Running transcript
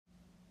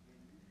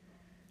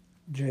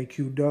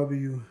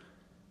JQW,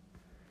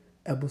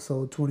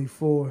 episode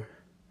 24.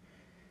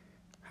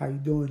 How you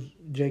doing,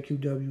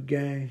 JQW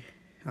gang?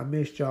 I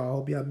missed y'all. I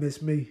hope y'all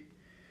missed me.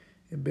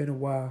 It's been a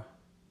while.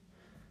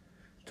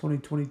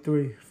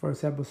 2023,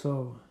 first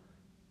episode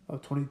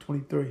of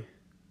 2023.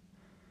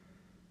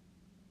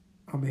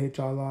 I'm going to hit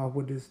y'all off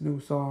with this new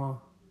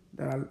song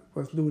that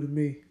was new to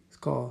me. It's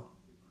called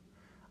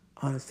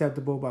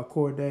Unacceptable by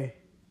Cordae.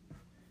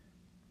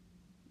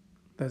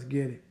 Let's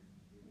get it.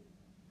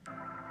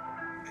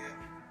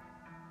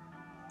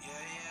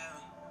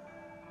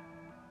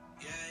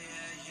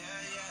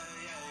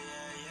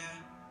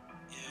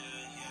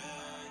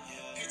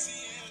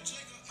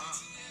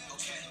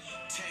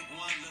 Take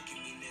one look at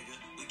me, nigga.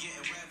 We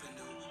getting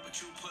revenue, but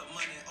you put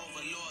money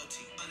over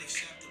loyalty.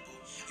 Unacceptable.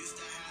 Used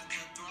to have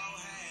to throw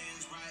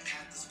hands right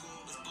after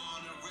school. Was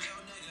born a real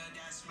nigga,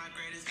 that's my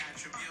greatest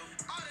attribute.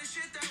 All the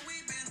shit that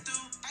we've been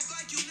through, act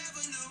like you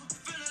never knew.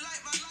 Feeling like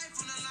my life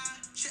on the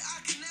line, shit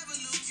I can never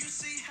lose. You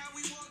see how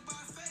we walk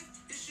by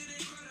faith, this shit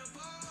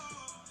incredible.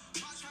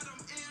 Watch how them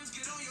M's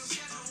get on your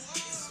schedule.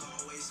 It's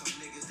always some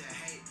niggas that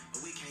hate,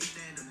 but we can't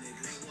stand them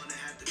niggas. They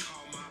wanna have to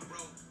call my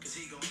bro, cause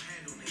he gon'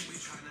 handle me. We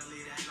tryna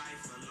leave that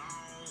life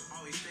alone,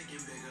 always thinking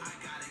bigger. I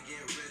gotta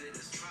get rid of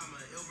this trauma,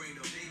 it'll bring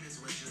them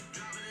demons with you.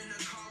 Driving in the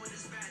car with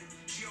his baddie,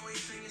 she always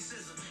singing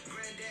scissor.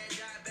 Granddad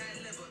died bad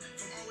liver,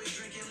 from always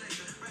drinking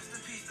liquor. Rest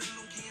in peace to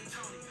Lukey and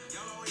Tony,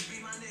 y'all always be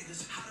my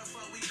niggas. How the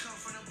fuck we come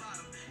from the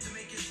bottom to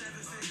make it 7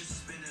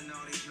 figures? Spending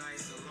all these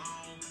nights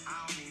alone,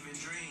 I don't even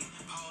dream.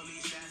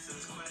 Police asking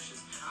us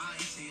questions, I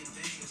ain't see a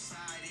thing.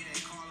 Society, they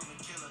call him a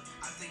killer,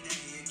 I think that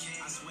he a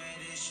king. I swear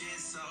this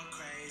shit's so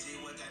crazy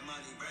what that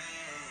money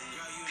brings.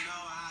 Girl, you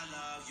know I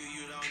love you,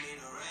 you don't need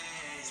a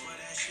ring. Swear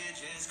that shit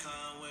just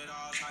come with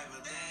all type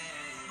of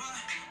things. But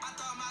I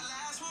thought my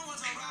last one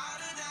was a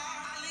ride or die.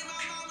 I leave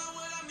my mama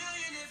with $1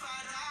 million if I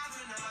die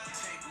tonight.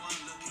 Take one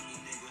look at me,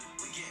 nigga.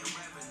 We getting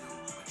revenue,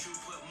 but you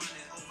put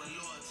money over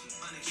loyalty.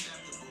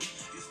 Unacceptable.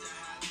 Used to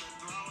have to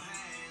throw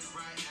hands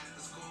right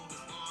after school.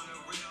 Was born a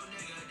real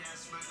nigga,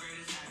 that's my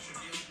greatest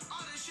attribute.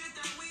 All the shit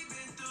that we've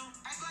been through,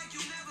 act like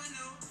you never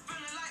knew.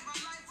 Feeling like my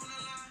life on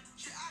the line,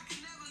 shit I can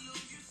never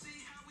lose. You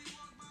see how we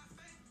walk by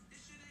faith,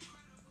 this shit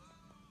incredible.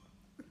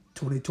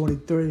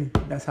 2023,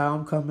 that's how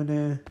I'm coming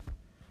in.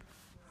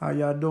 How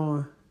y'all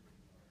doing?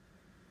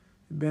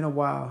 It's been a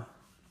while.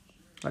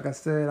 Like I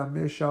said, I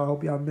miss y'all.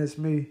 Hope y'all miss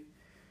me.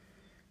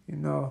 You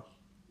know,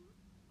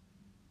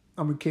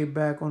 I'm going to kick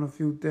back on a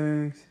few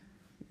things.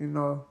 You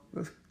know,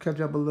 let's catch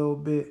up a little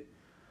bit.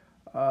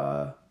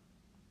 Hope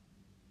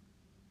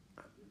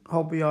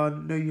y'all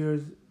New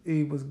Year's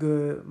Eve was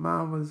good.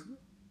 Mine was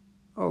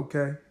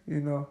okay, you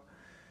know.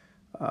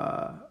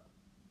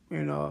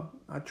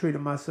 I treated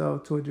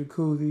myself to a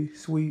jacuzzi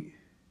suite.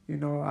 You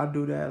know, I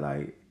do that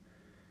like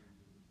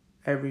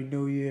every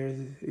New Year's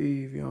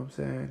Eve, you know what I'm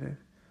saying? And,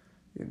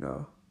 you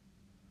know,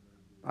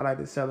 I like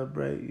to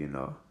celebrate, you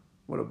know,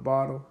 with a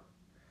bottle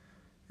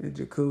in a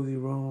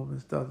jacuzzi room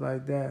and stuff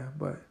like that.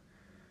 But,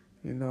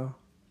 you know,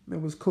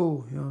 it was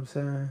cool, you know what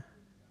I'm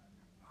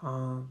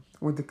saying?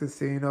 Went to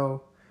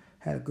casino,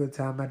 had a good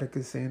time at the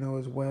casino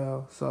as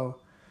well. So,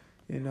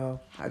 you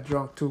know, I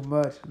drunk too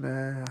much,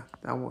 man.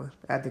 I went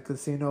at the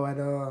casino at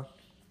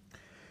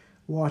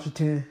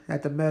Washington,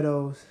 at the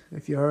Meadows,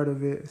 if you heard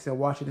of it. It's in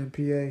Washington,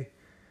 PA.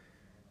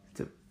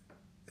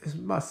 It's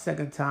my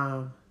second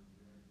time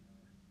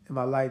in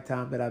my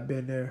lifetime that I've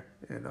been there.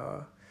 And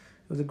it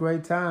was a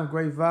great time,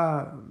 great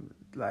vibe.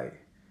 Like,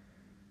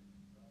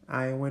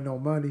 I ain't win no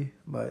money,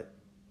 but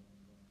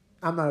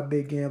I'm not a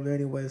big gambler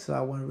anyway, so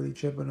I wasn't really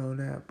tripping on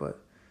that.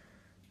 But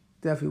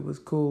definitely was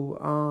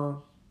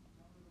cool.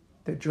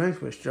 The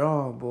drinks were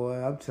strong, boy.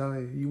 I'm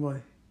telling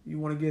you, you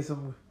want to get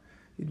some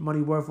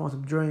money worth on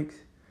some drinks,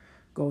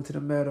 go to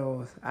the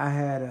Meadows. I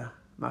had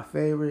my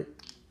favorite,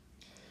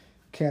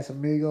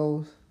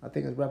 Casamigos. I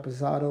think it's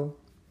Reposado.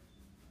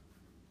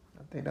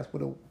 I think that's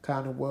what it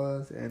kind of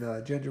was.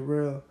 And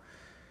ginger ale.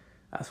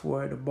 I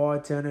swear the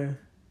bartender,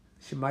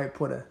 she might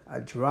put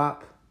a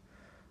drop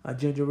of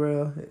ginger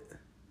ale.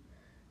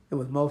 It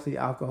was mostly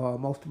alcohol,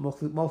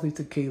 mostly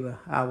tequila.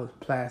 I was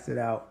plastered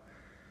out.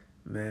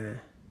 Man,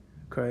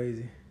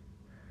 crazy.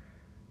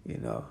 You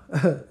know,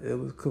 it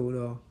was cool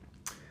though.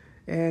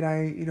 And I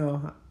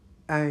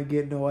ain't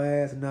getting no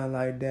ass or nothing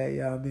like that.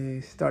 You know what I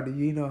mean? Started,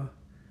 you know,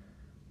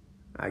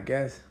 I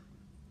guess,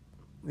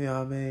 you know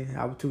what I mean?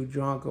 I was too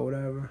drunk or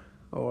whatever.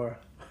 Or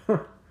it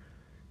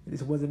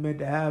just wasn't meant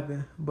to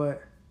happen.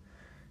 But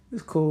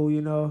it's cool, you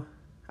know.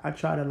 I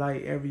try to,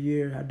 like, every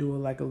year, I do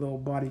like a little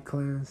body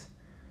cleanse,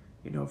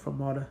 you know,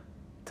 from all the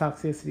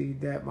toxicity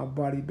that my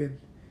body been,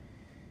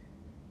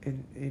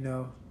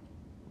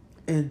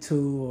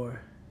 into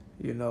or,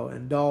 you know,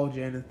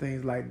 indulging and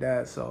things like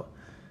that. So,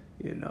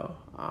 you know,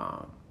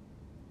 I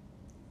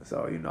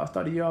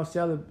started year off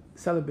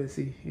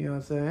celibacy, you know what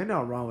I'm saying? Ain't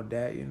nothing wrong with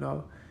that, you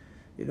know.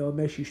 You know, it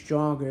makes you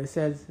stronger. It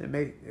says it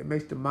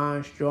makes the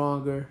mind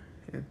stronger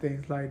and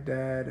things like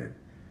that. And,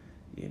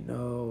 you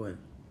know,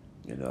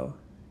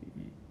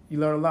 you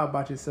learn a lot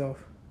about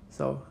yourself.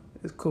 So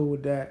it's cool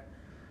with that.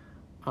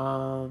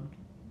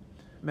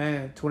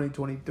 man,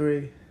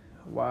 2023,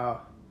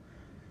 wow,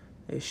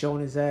 it's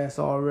showing his ass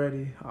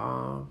already.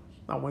 I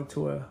went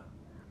to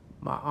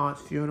my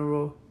aunt's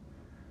funeral.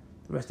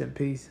 Rest in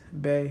peace,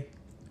 Bay.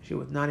 She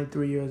was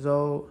 93 years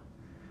old.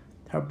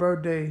 Her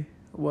birthday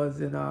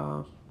was in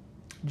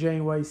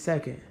January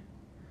 2nd.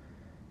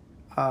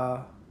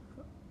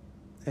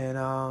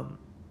 And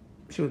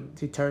she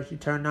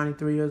turned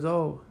 93 years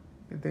old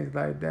and things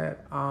like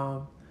that.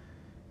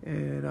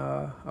 And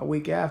a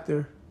week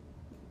after,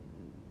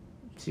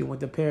 she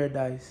went to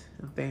paradise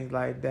and things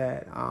like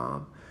that.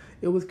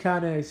 It was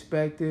kind of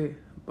expected,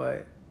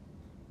 but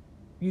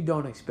you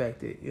don't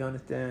expect it. You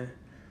understand?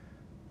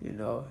 You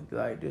know,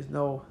 like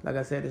like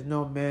I said, there's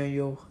no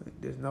manual,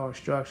 there's no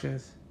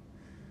instructions,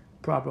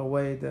 proper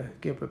way to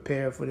get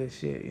prepared for this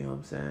shit. You know what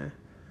I'm saying?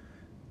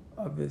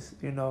 Of this,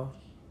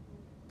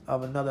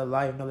 of another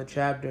life, another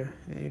chapter.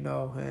 And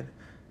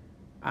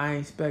I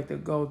ain't expect to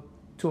go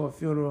to a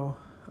funeral,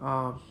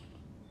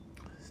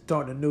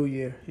 start the new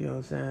year. You know what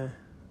I'm saying?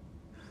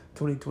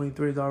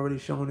 2023 is already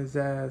showing his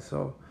ass.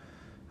 So,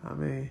 I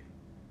mean,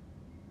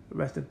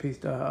 rest in peace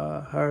to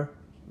her.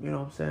 You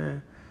know what I'm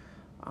saying?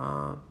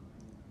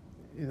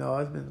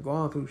 It's been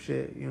going through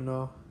shit,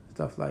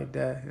 stuff like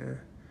that. And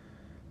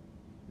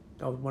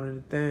that was one of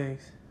the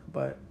things.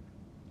 But,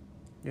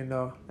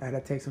 I had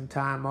to take some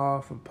time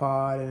off from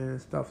partying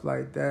and stuff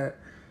like that.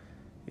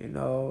 And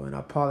I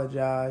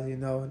apologize,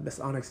 that's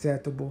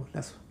unacceptable.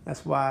 That's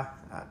why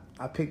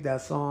I picked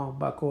that song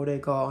by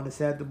Cordae called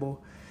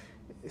Unacceptable.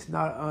 It's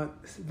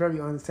it's very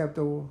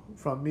unacceptable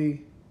from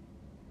me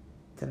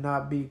to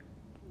not be,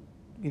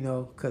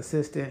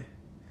 consistent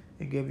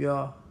and give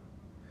y'all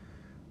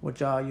what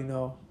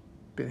y'all,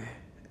 been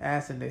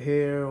asking to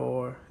hear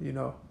or,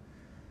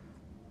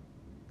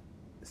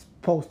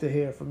 supposed to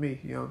hear from me.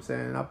 You know what I'm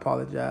saying? I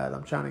apologize.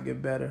 I'm trying to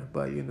get better.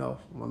 But,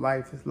 when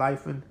life is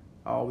lifing,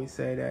 I always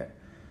say that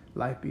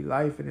life be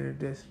lifing, and it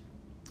just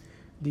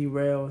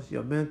derails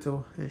your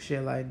mental and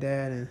shit like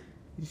that. And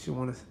you should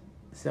want to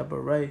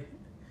separate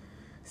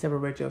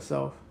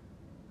yourself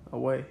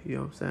away. You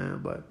know what I'm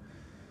saying?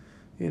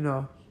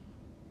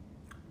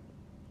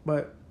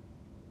 But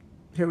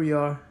here we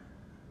are.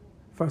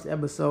 First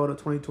episode of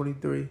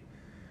 2023.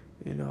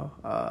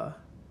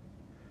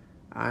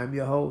 I am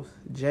your host,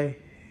 Jay.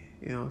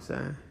 You know what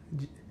I'm saying?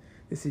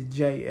 This is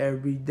Jay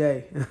every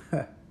day. You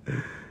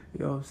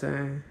know what I'm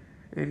saying?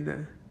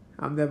 And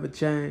I'm never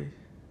changed.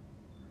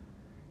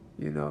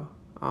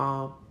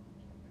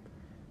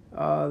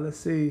 Let's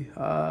see.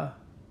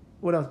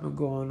 What else been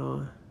going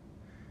on?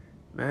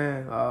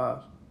 Man,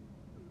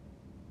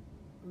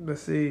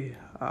 let's see.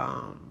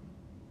 A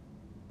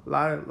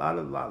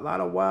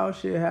lot of wild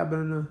shit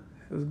happening.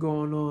 Was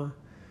going on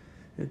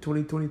in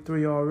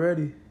 2023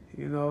 already.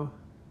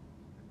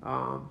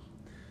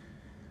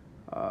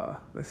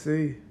 Let's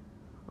see.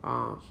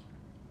 A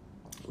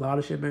lot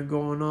of shit been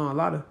going on. A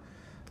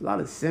lot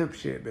of simp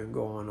shit been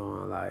going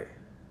on.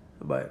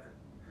 But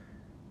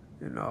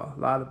a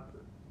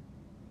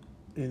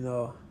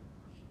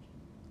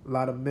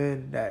lot of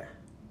men that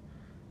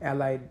act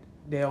like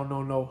they don't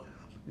know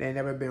they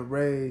never been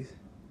raised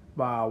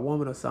by a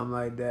woman or something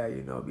like that.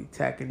 Be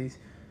attacking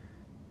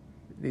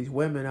these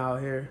women out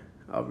here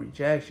of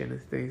rejection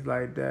and things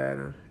like that.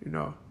 And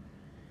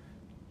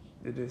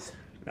that's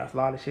a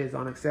lot of shit is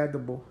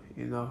unacceptable.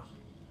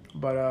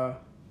 But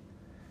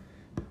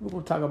we're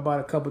gonna talk about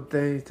a couple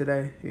things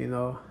today.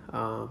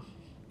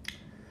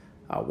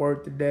 I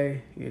worked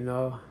today.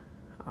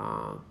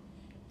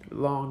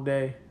 Long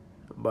day,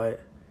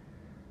 but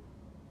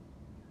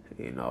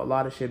a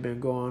lot of shit been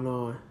going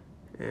on,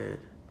 and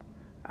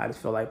I just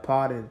feel like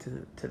partying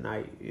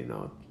tonight.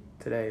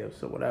 Today or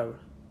so whatever.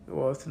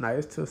 Well, it's tonight.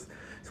 It's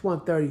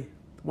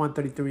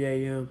 1:33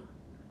 a.m.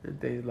 and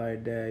things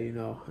like that.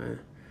 And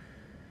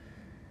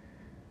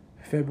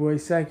February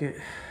 2nd,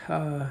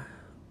 and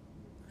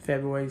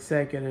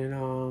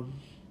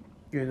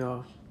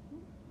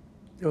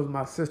it was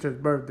my sister's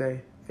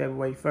birthday,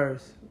 February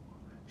 1st.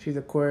 She's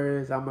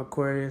Aquarius, I'm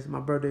Aquarius. My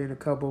birthday in a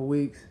couple of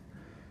weeks.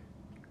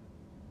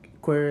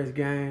 Aquarius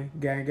gang.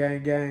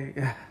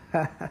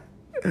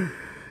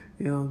 You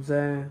know what I'm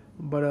saying?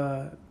 But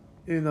a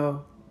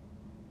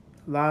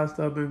lot of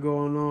stuff been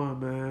going on,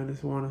 man. I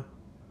just wanna,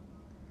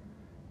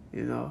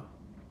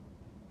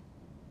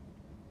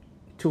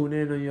 tune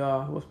in on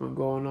y'all, what's been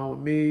going on with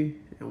me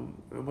and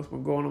what's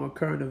been going on with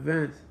current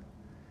events.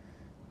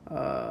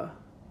 There's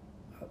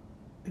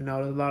a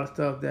lot of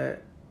stuff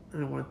that I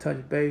don't want to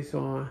touch base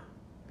on.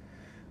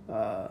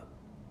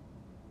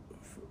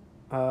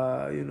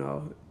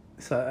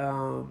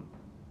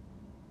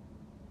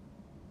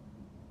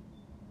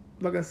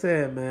 Like I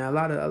said, man, a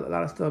lot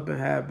of stuff been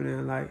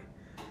happening. Like,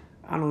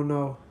 I don't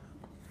know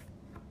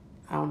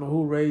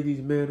who raised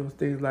these men or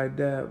things like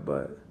that,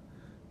 but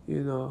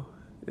it was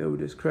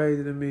just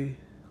crazy to me.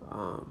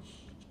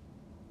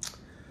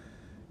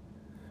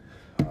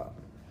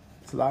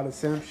 It's a lot of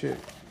simp shit.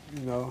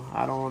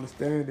 I don't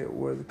understand it.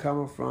 Where's it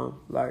coming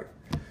from? Like,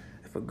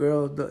 if a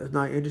girl is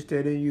not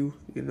interested in you,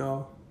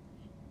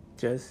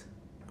 just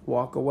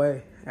walk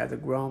away as a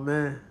grown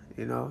man.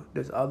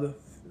 There's other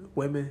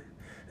women,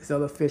 there's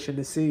other fish in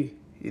the sea.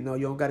 You know,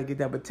 you don't got to get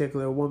that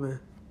particular woman.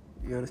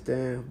 You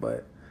understand?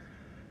 But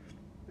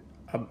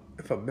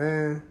if a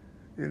man,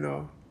 you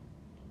know,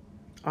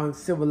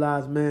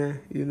 uncivilized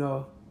man, you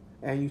know,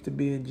 and used to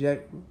be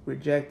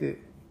rejected,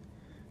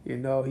 you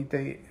know, he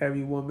think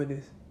every woman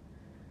is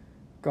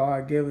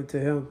God given to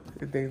him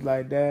and things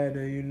like that,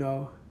 and you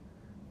know,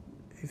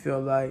 he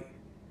feel like,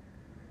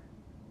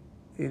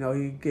 you know,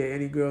 he can get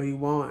any girl he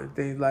want and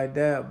things like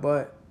that,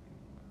 but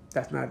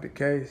that's not the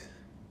case.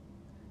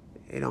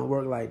 It don't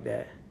work like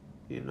that,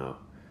 you know.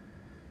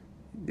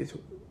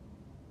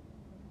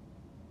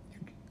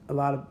 A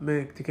lot of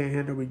men can't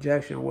handle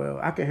rejection well.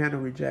 I can handle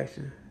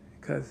rejection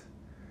because,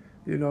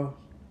 you know,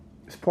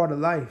 it's part of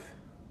life.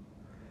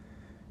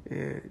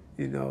 And,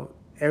 you know,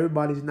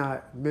 everybody's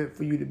not meant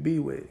for you to be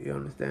with, you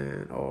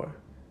understand? Or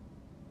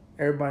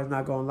everybody's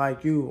not going to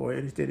like you or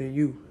interested in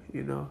you,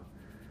 you know?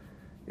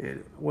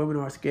 And women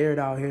are scared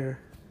out here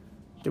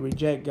to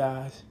reject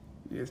guys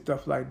and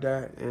stuff like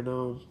that.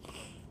 And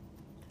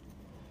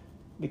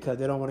because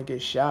they don't want to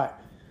get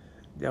shot.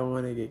 They don't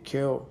want to get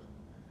killed.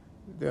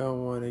 They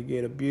don't want to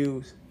get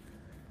abused.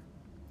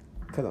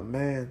 Because a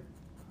man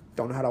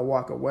don't know how to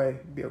walk away,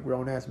 be a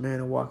grown-ass man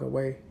and walk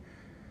away.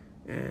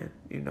 And,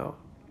 you know,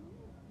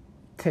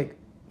 take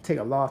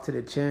a loss to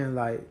the chin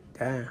like,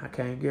 damn, I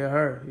can't get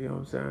her. You know what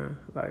I'm saying?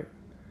 Like,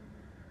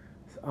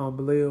 it's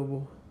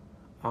unbelievable.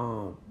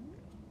 You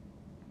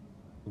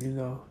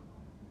know,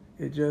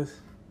 it just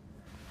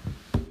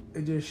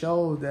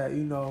shows that,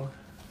 you know,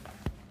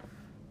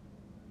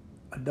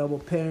 a double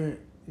parent,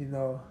 you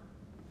know,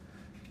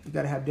 you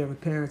got to have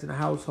different parents in the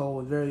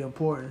household is very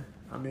important.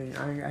 I mean,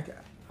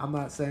 I'm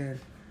not saying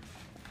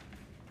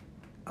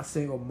a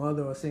single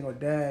mother or a single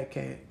dad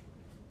can't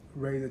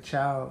raise a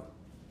child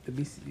to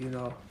be, you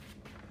know,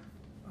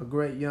 a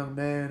great young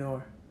man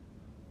or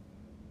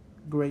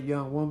great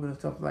young woman and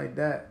stuff like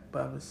that.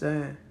 But I'm just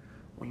saying,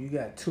 when you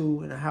got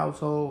two in a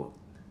household,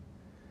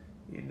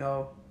 you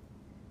know,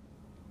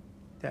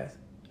 that's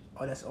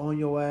on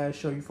your ass,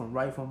 show you from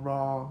right from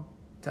wrong,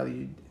 tell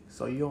you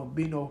so you don't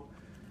be no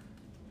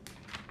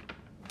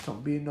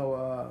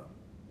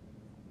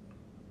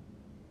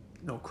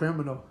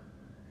criminal,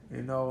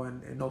 you know,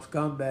 and no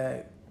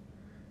scumbag.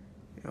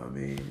 You know what I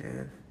mean?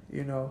 And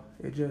you know,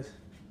 it just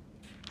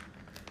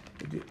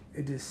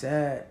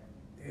sad.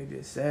 It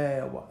just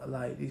sad.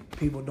 Like, these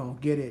people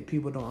don't get it.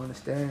 People don't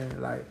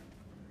understand. Like,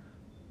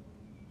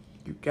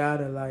 you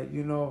gotta, like,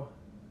 you know,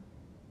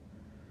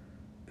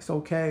 it's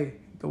okay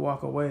to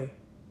walk away.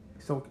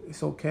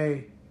 It's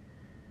okay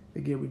to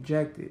get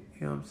rejected.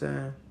 You know what I'm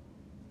saying?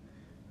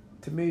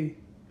 To me,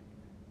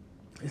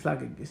 it's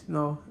like it's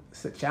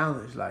a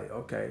challenge. Like,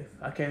 okay,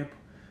 if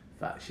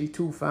she's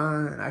too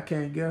fine and I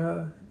can't get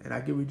her and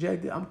I get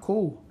rejected, I'm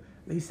cool.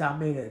 At least I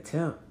made an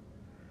attempt.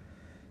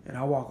 And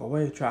I walk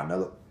away, try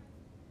another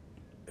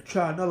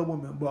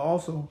woman. But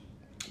also,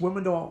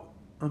 women don't,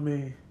 I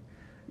mean,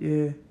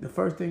 yeah, the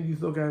first thing you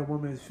look at a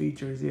woman's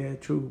features, yeah,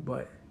 true,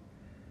 but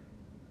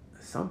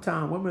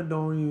sometimes women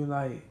don't even,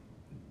 like,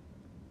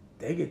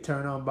 they get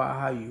turned on by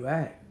how you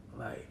act,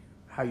 like,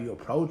 how you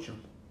approach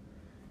them.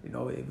 You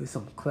know, if it's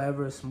some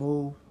clever,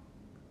 smooth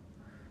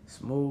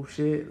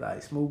shit,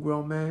 like smooth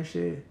grown man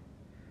shit,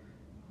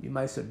 you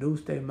might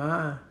seduce their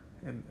mind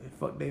and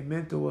fuck their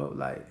mental up.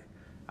 Like,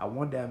 I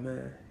want that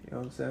man. You know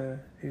what I'm saying?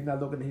 He's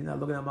not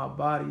looking at my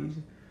body.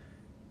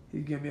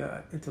 He's giving me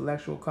an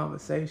intellectual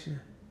conversation.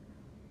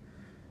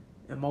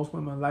 And most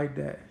women like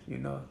that. You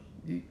know,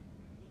 you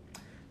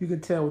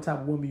can tell what type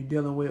of woman you're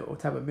dealing with, or what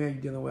type of man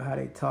you're dealing with, how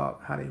they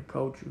talk, how they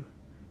approach you.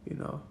 You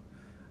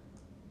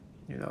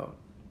know,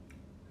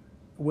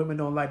 women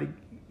don't like to.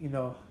 You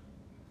know,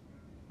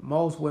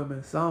 most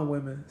women, some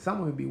women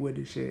be with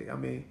this shit. I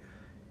mean,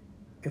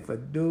 if a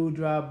dude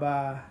drive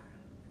by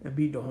and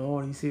beat the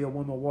horn, you see a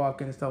woman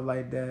walking and stuff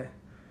like that,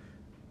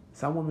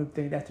 some women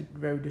think that's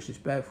very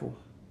disrespectful.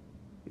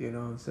 You know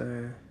what I'm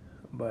saying?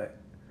 But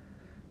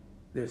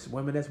there's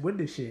women that's with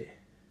this shit,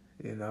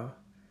 you know?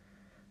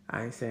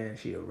 I ain't saying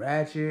she a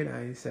ratchet.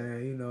 I ain't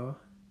saying, you know,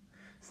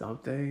 some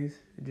things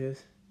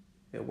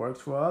it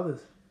works for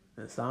others.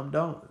 And some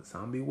don't.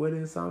 Some be with it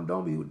and some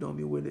don't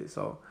be with it.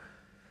 So,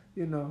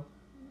 you know,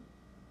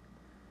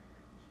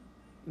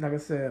 like I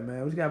said,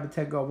 man, we just gotta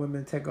protect our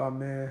women, protect our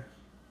men.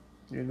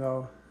 You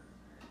know,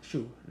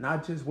 shoot,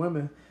 not just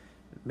women.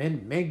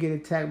 Men get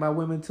attacked by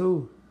women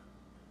too.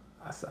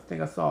 I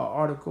think I saw an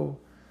article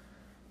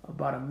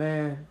about a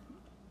man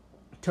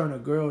turn a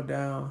girl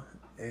down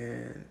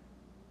and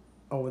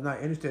was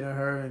not interested in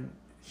her, and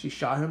she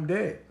shot him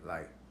dead.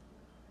 Like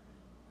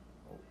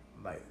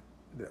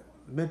the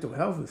mental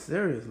health is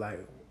serious.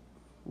 Like,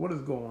 what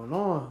is going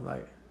on?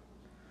 Like,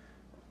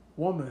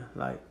 woman,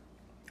 like,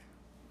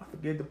 I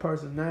forget the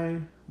person's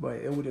name, but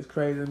it was just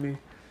crazy to me.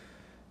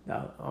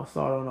 I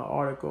saw it on an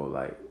article,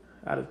 like,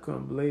 I just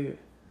couldn't believe it.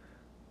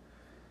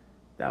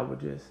 That was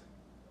just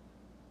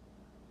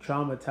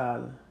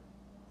traumatizing,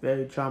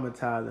 very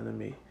traumatizing to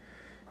me.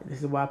 And this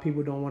is why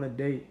people don't want to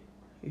date.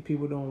 These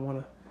people don't want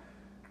to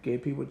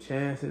give people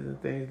chances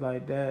and things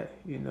like that,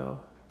 you know.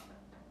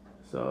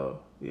 So,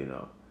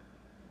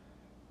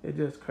 it's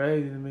just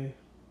crazy to me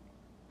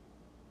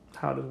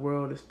how this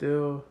world is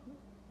still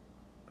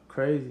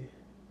crazy.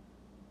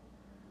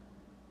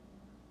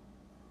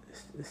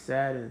 It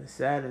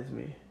saddens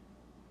me.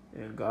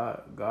 And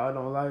God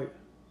don't like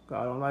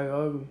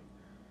ugly.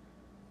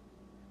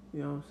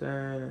 You know what I'm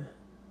saying?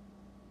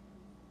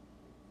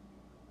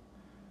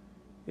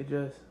 It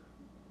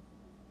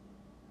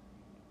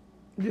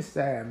just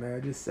sad,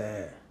 man. Just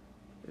sad.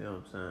 You know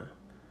what I'm saying?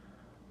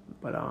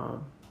 But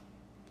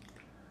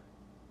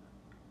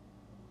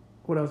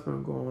what else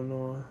been going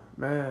on,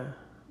 man?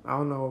 I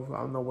don't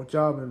know what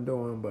y'all been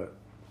doing, but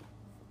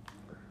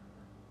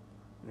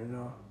I've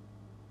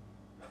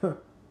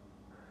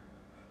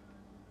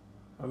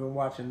been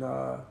watching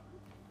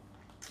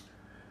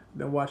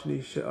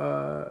these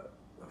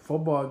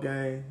football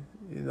games,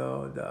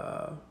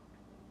 the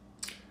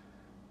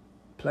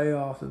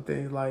playoffs and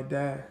things like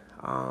that.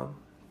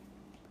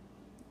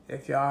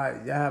 If y'all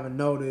haven't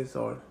noticed,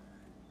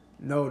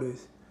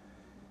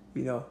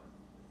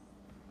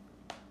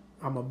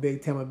 I'm a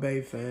big Tampa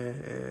Bay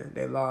fan, and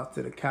they lost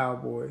to the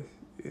Cowboys.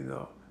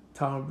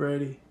 Tom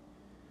Brady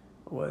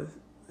was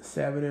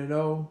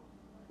 7-0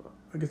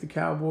 against the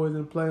Cowboys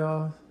in the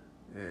playoffs,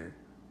 and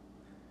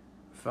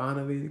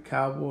finally the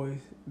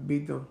Cowboys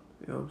beat them.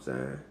 You know what I'm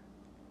saying?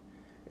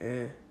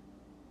 And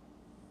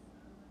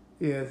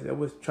yes, it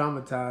was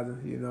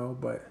traumatizing,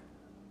 but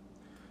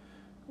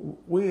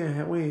we ain't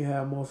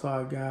have most of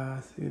our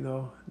guys,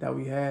 that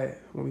we had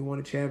when we won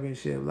the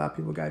championship. A lot of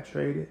people got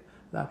traded.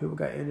 A lot of people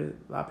got injured.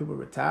 A lot of people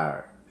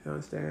retired. You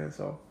understand?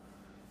 So,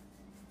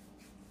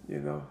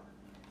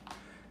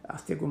 I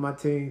stick with my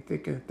team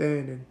thick and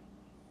thin, and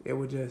it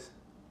was just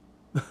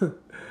it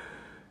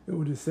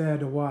was just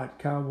sad to watch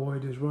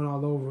Cowboys just run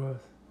all over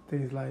us,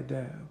 things like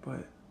that.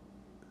 But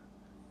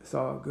it's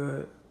all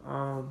good.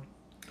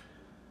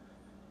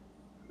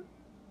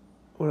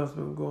 What else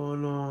been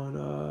going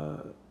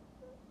on?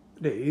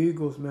 The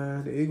Eagles,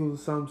 man. The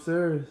Eagles are something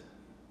serious.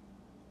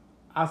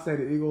 I say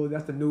the Eagles,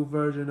 that's the new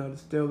version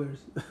of the Steelers.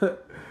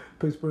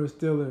 Pittsburgh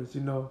Steelers,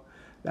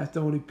 That's the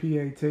only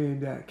PA team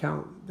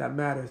that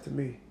matters to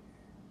me.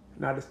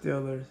 Not the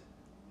Steelers,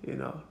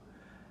 They're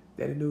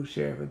the new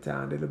sheriff in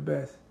town. They're the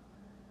best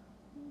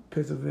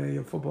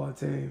Pennsylvania football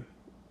team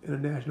in the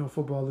National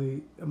Football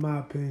League, in my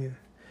opinion.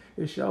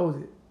 It shows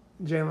it.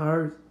 Jalen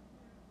Hurts,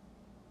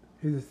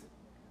 he's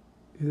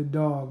a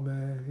dog,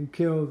 man. He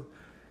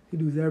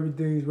does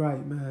everything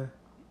right, man.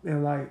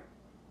 And,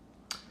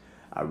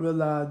 I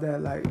realized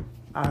that,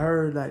 I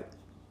heard, the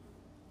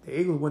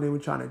Eagles, when they were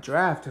trying to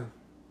draft him,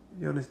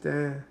 you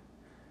understand?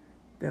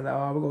 They're like,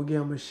 oh, we're going to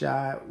give him a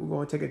shot. We're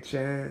going to take a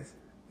chance.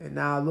 And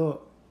now,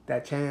 look,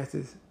 that chance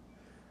is,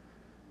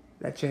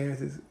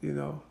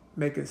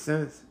 making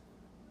sense.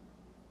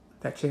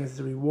 That chance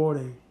is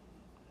rewarding.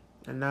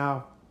 And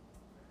now,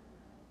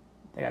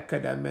 they got to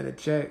cut that man a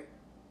check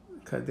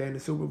because they're in the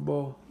Super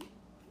Bowl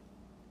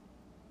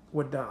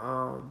with the,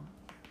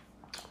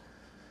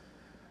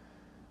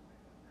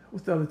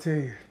 what's the other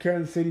team?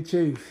 Kansas City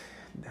Chiefs.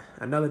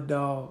 Another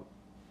dog.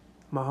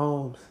 My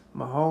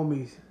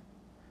homies.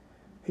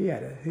 He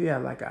had a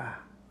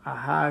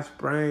high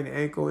sprained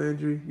ankle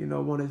injury.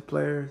 One of his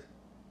players,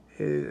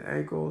 his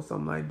ankle,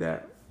 something like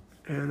that.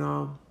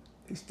 And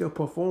he still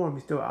performed.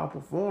 He still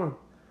outperformed.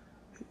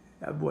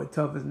 That boy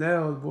tough as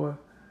nails, boy.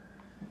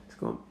 It's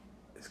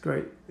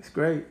great. It's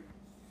great.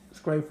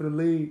 It's great for the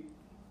league.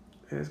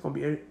 And it's gonna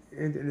be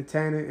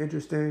entertaining,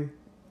 interesting.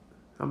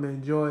 I'm gonna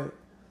enjoy it.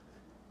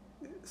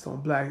 It's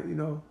on Black,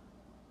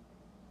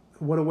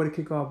 what a way to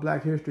kick off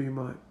Black History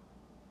Month.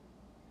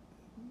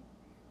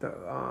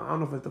 I don't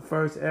know if it's the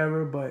first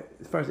ever, but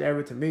it's first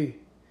ever to me.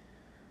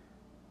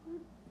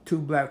 2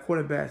 black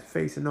quarterbacks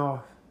facing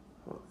off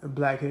in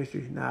Black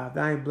History. Now, if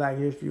that ain't Black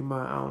History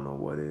Month, I don't know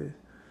what it is.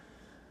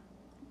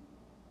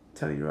 I'm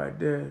telling you right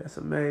there, that's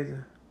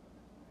amazing.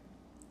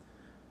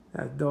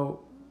 That's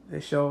dope.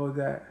 It shows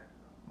that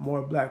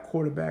more black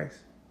quarterbacks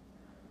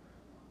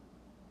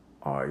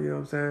are, you know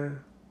what I'm saying?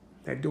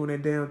 They're doing their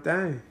damn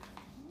thing.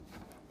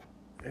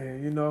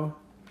 And, and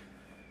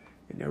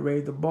they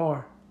raised the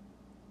bar.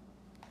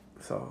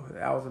 So,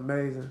 that was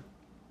amazing.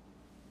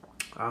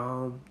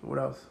 What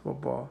else?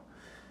 Football.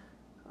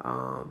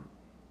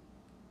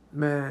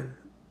 Man,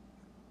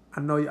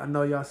 I know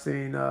y'all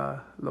seen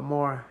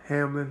Lamar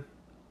Hamlin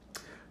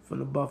from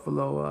the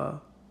Buffalo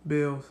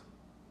Bills.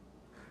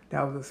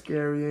 That was a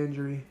scary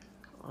injury.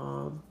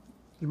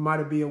 You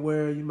might be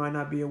aware, you might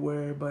not be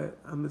aware, but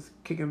I'm just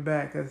kicking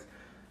back because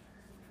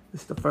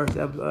it's the first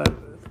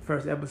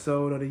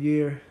episode of the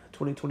year,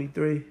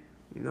 2023,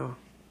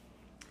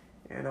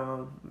 And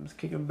I'm just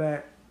kicking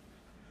back.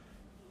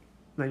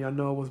 Now y'all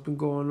know what's been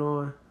going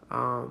on.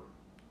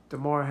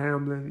 Damar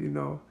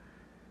Hamlin,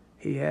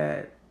 he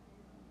had,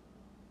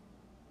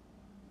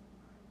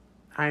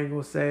 I ain't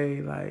gonna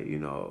say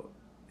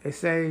they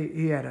say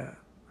he had a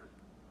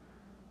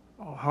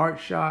heart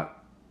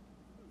shock,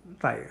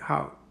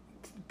 how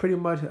pretty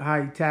much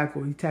how he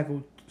tackled. He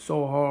tackled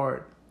so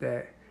hard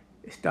that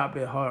it stopped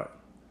his heart,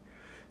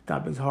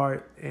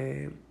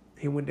 and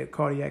he went to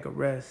cardiac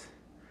arrest.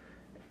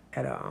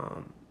 at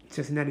a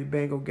Cincinnati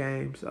Bengal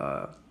games.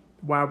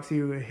 Wide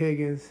receiver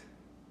Higgins,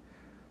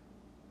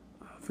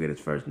 I forget his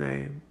first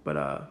name,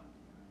 but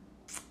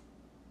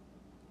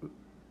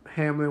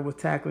Hamlin was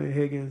tackling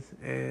Higgins,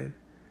 and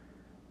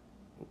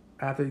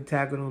after he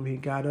tackled him, he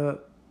got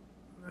up.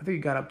 I think he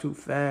got up too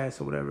fast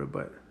or whatever,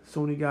 but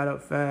soon he got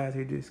up fast,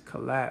 he just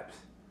collapsed.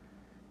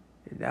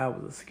 And that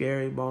was a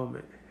scary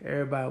moment.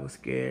 Everybody was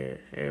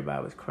scared.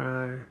 Everybody was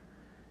crying.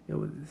 It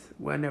was,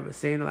 well, I never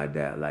seen it like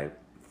that. Like,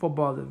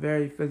 football is a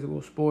very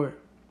physical sport.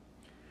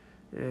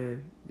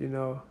 And, you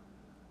know,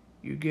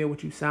 you get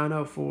what you sign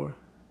up for.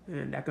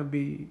 And that can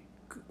be,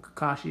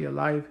 cost you your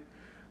life,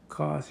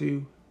 cost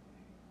you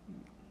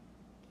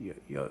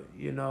your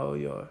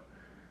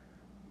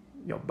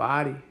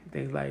body,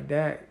 things like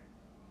that,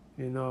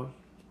 you know.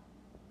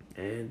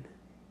 And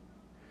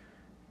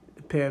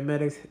the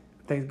paramedics,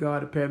 thanks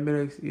God, the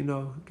paramedics, you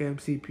know, gave him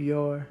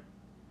CPR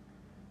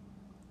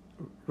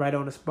right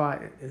on the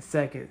spot in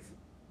seconds,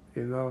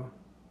 you know,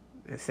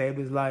 and saved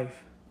his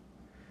life.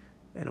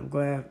 And I'm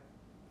glad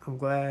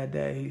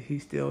that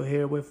he's still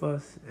here with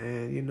us.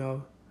 And, you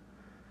know,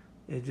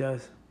 it's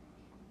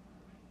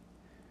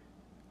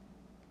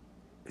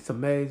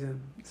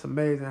amazing. It's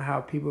amazing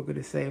how people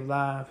could save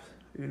lives,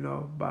 you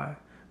know, by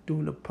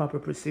doing the proper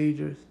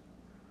procedures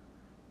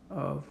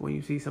of when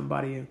you see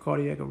somebody in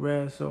cardiac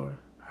arrest or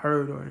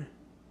hurt or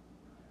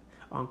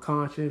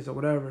unconscious or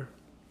whatever,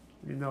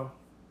 you know.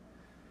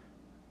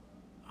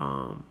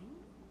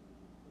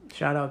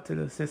 Shout out to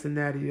the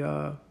Cincinnati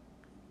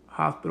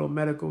hospital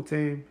medical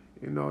team,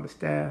 you know, the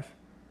staff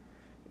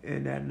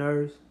and that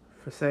nurse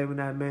for saving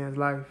that man's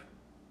life.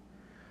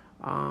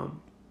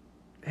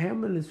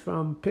 Hamlin is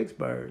from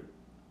Pittsburgh.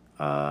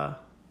 I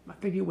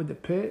think he went to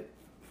Pitt,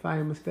 if I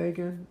am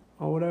mistaken,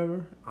 or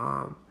whatever.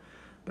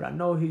 But I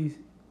know he's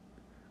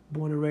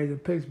born and raised in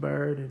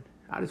Pittsburgh, and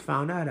I just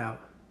found that out.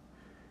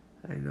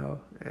 You know,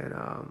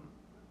 and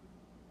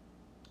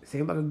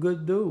seemed like a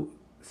good dude.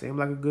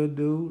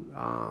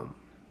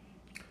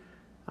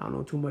 I don't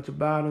know too much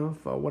about him.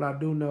 For what I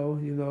do know,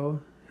 you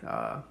know,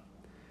 I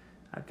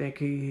think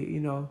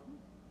he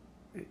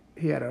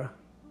had a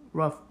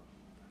rough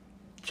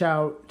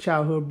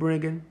childhood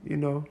upbringing, you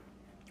know.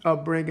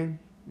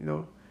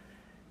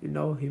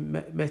 He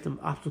met some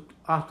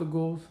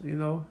obstacles, you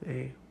know,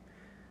 and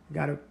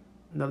got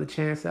another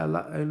chance at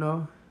life, you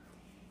know.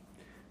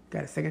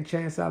 Got a second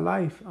chance at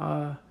life.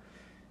 And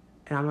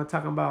I'm not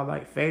talking about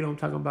like fatal. I'm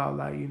talking about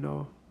like, you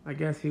know, I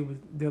guess he was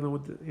dealing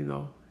with,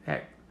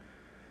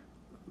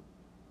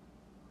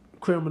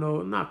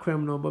 not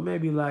criminal, but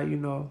maybe like, you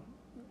know,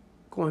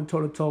 going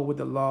toe to toe with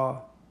the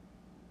law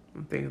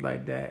and things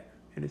like that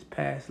in his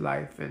past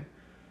life. And,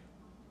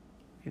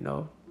 you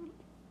know,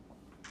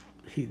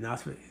 he's a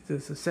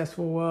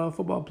successful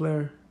football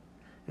player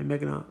and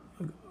making a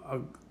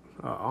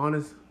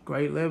honest,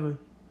 great living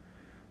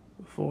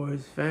for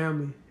his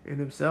family and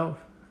himself.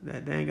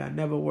 That they ain't got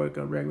never work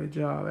a regular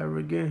job ever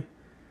again.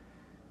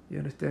 You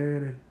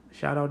understand? And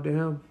shout out to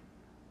him.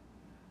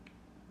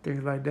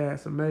 Things like that.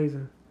 It's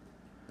amazing.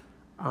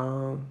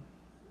 What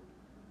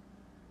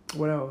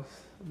else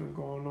been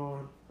going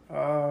on?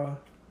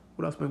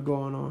 What else been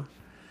going on?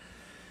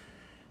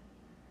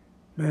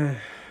 Man,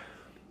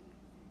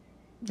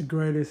 the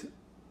greatest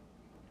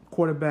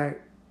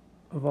quarterback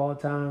of all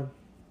time,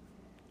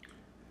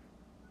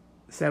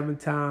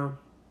 7-time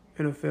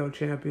NFL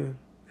champion,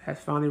 has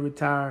finally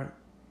retired.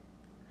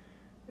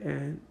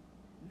 And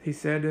he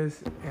said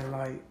this, and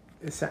like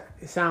it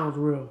sounds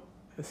real.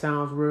 It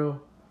sounds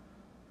real,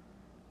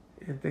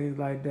 and things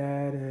like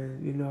that.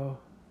 And you know,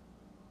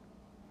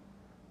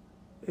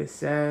 it's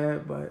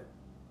sad, but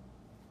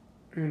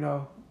you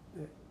know,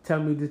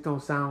 tell me this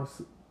don't sound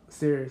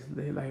serious.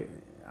 Like,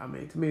 I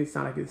mean, to me it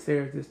sounds like it's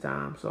serious this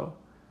time. So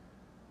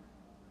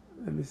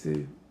let me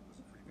see.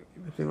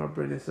 Let me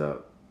bring this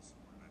up.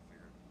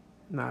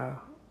 Nah,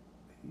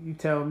 you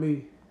tell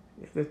me.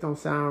 If this don't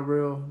sound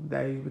real,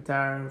 that he's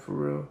retiring for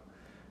real,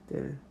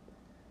 then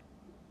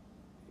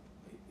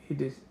he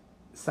just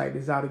cite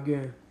this out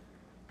again.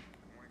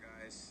 Good morning,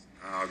 guys.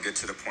 I'll get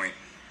to the point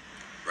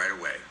right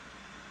away.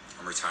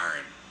 I'm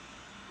retiring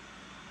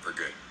for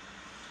good.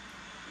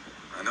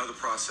 I know the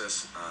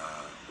process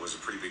was a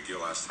pretty big deal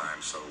last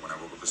time, so when I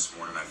woke up this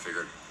morning, I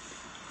figured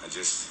I'd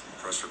just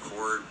press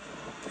record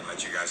and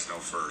let you guys know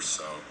first.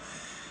 So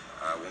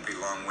it won't be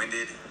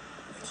long-winded.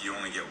 You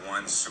only get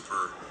one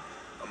super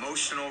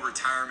emotional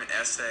retirement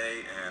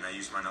essay, and I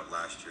used mine up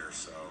last year.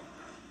 So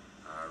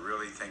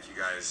really thank you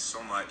guys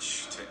so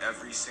much, to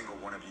every single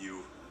one of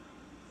you,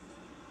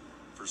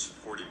 for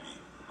supporting me,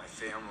 my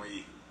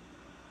family,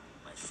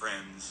 my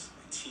friends,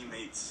 my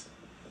teammates,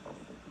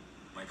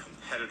 my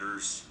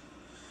competitors.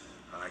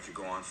 I could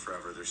go on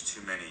forever. There's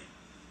too many.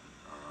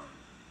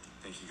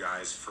 Thank you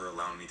guys for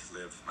allowing me to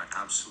live my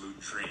absolute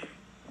dream.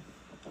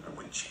 I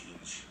wouldn't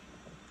change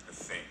a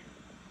thing.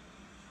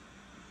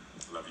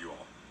 Love you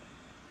all.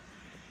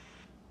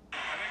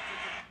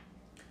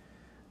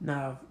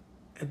 Now,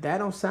 if that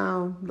don't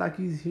sound like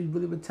he's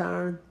really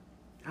retiring,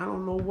 I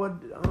don't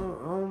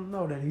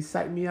know. Then he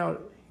psyched me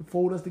out. He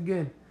fooled us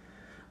again.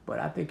 But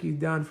I think he's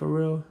done for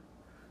real.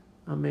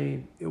 I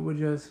mean, it was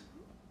just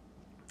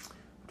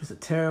a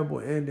terrible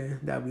ending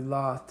that we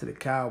lost to the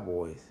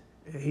Cowboys.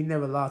 And he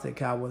never lost to the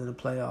Cowboys in the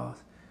playoffs.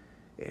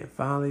 And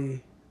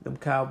finally, them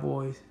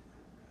Cowboys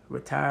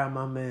retired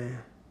my man.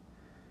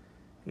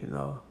 You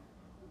know,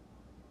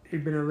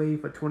 he's been in the league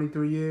for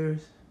 23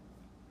 years.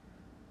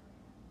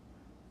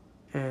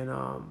 And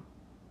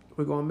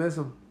we're going to miss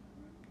him.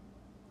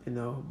 You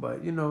know,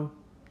 but, you know,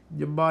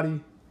 your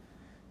body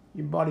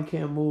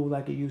can't move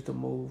like it used to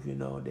move. You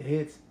know, the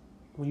hits,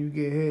 when you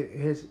get hit,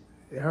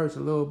 it hurts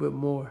a little bit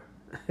more.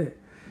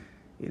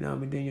 You know, I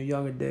mean, than your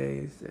younger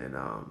days. And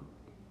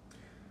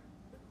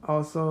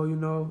also, you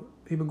know,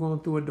 he been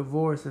going through a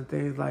divorce and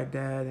things like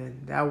that,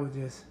 and that was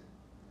just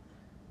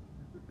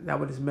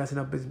messing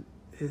up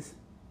his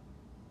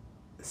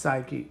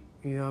psyche.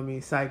 You know what I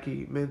mean?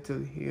 Psyche,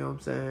 mentally. You know what I'm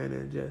saying?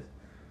 And just,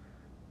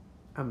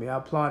 I mean, I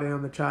applaud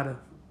him to try to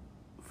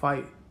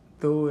fight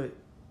through it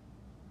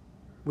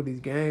with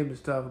these games and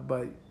stuff,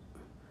 but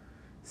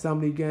some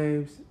of these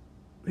games,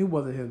 he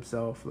wasn't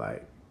himself.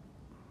 Like,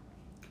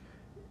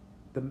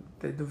 the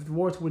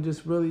divorce was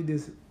just really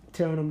just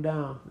tearing him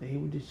down, and he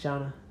was just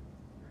trying to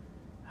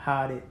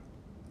hide it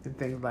and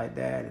things like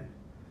that, and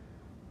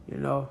you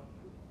know,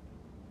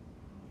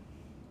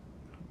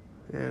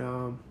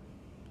 and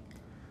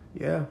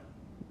yeah,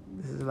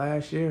 this is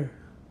last year.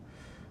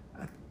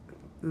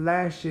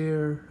 Last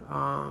year,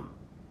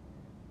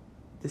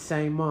 the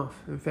same month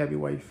in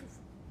February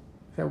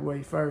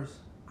 1st,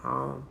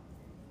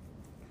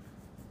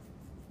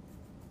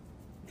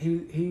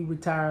 he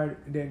retired,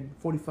 and then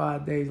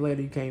 45 days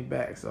later he came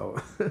back.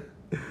 So,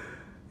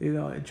 you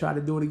know, and tried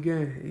to do it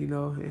again, you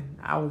know, and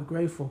I was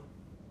grateful.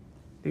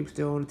 They were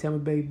still on the Tampa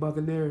Bay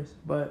Buccaneers,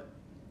 but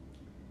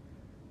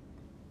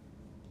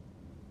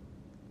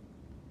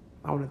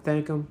I want to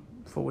thank him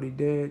for what he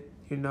did,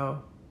 you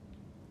know,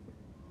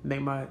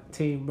 make my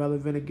team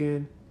relevant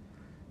again,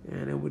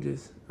 and it was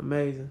just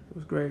amazing. It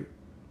was great.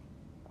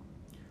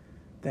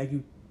 Thank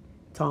you,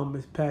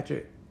 Thomas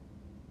Patrick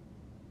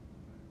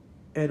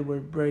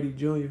Edward Brady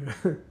Jr. You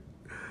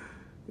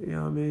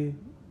know what I mean?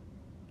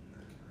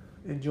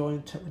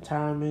 Enjoying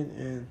retirement,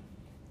 and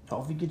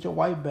hopefully get your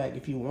wife back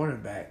if you want her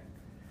back.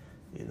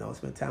 You know,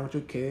 spend time with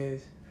your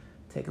kids,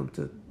 take them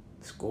to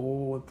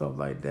school and stuff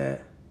like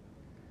that,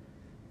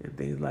 and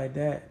things like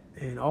that.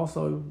 And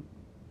also,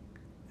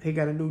 he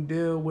got a new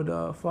deal with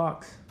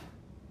Fox.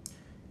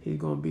 He's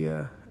gonna be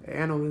an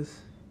analyst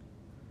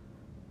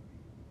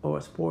or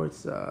a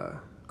sports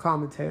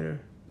commentator.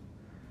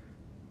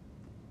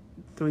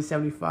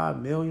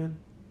 $375 million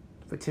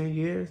for 10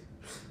 years.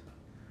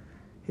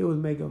 He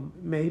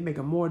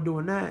making more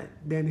doing that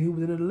than he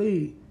was in the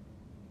league.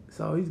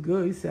 So he's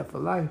good. He's set for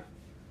life.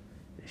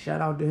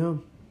 Shout out to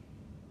him.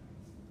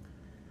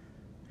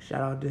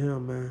 Shout out to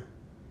him, man.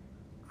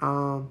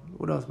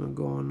 What else been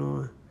going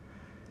on?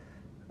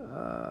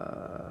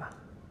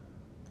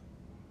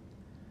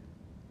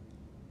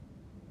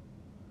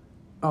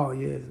 Oh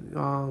yeah.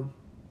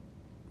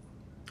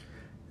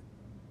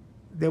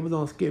 They was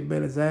on Skip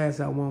Bayless' ass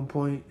at one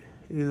point.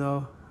 You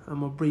know,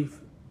 I'm a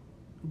brief,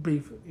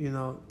 you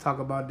know, talk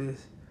about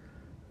this.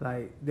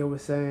 Like, they were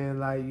saying,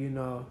 like, you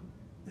know,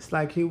 it's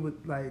like he was,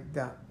 like,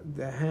 the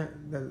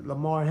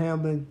Lamar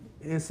Hamlin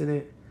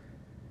incident.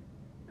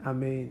 I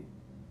mean,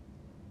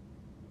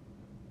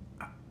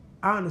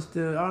 I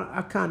understood,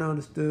 I kind of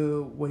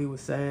understood what he was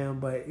saying,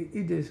 but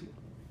it just,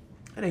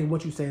 it ain't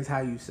what you say, it's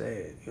how you say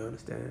it, you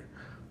understand?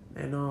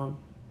 And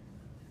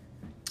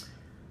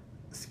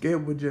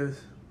Skip would just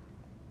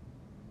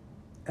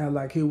act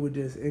like he would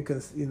just,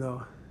 you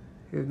know,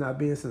 he was not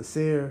being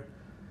sincere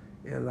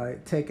and,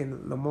 like,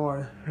 taking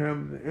Lamar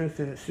Hamlin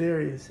incident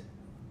serious,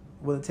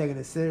 wasn't taking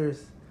it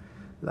serious.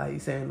 Like,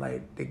 he's saying,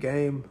 like, the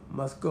game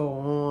must go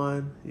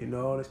on, you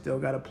know, they still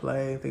got to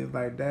play and things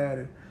like that.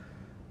 And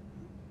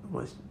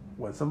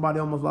when somebody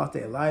almost lost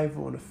their life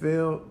on the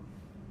field,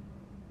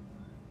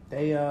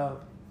 the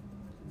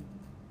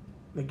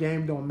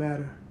game don't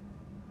matter.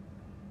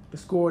 The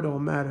score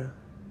don't matter.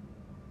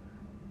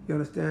 You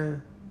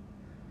understand?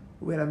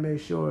 We got to make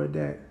sure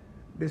that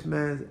this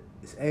man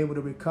is able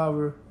to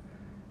recover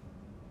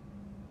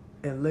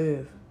and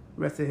live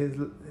the rest of his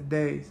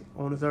days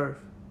on this earth.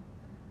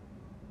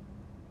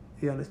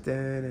 You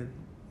understand? And,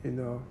 you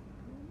know,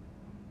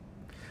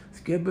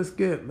 Skip is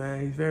Skip,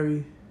 man. He's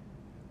very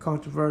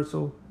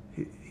controversial.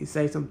 He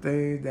says some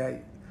things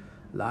that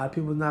a lot of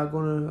people not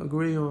going to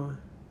agree on.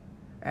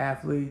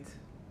 Athletes,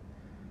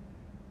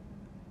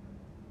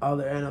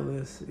 other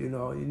analysts, you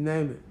know, you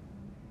name it.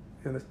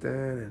 You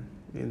understand? And,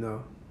 you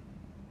know,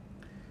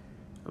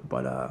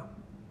 but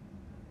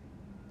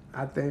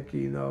I think,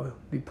 you know,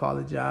 he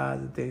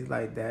apologized and things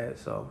like that.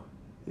 So,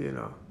 you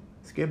know,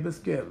 Skip is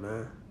Skip,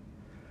 man.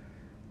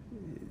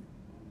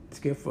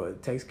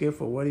 Take Skip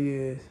for what he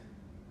is.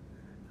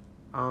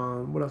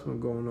 What else been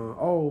going on?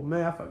 Oh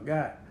man, I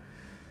forgot.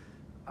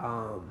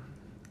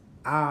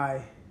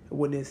 I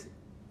witnessed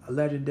a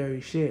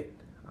legendary shit.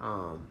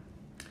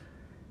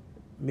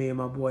 Me and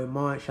my boy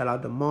Mont, shout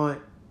out to Mont.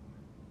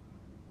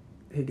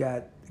 He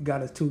got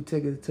got us 2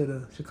 tickets to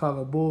the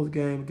Chicago Bulls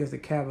game against the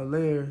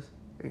Cavaliers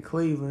in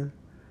Cleveland.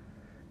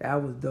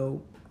 That was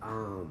dope.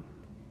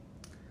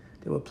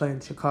 They were playing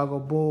the Chicago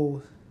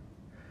Bulls.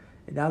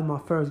 And that was my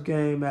first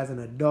game as an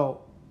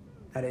adult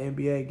at an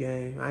NBA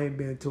game. I ain't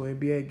been to an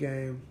NBA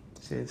game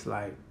since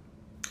like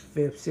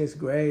 5th, 6th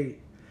grade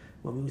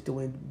when we used to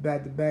win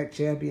back-to-back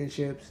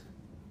championships.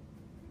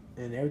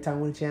 And every time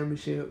we win a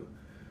championship,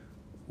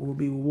 we'll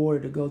be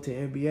rewarded to go to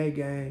an NBA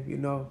game, you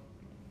know.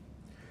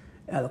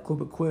 At the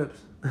Cooper Quips.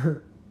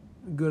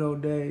 Good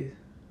old days.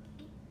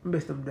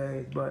 Missed them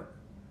days, but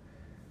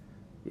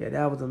yeah,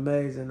 that was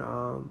amazing.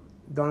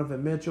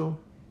 Donovan Mitchell,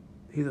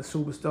 he's a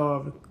superstar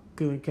of the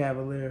Cleveland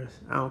Cavaliers.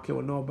 I don't care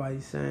what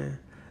nobody's saying.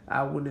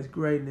 I witnessed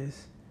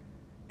greatness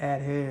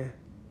at hand.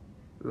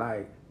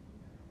 Like,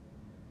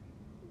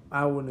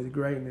 I witnessed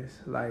greatness.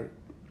 Like,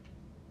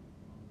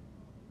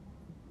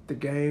 the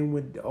game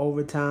with the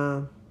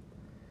overtime,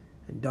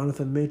 and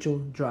Donovan Mitchell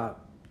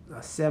dropped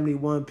a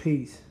 71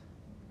 piece.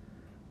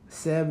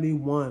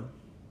 71.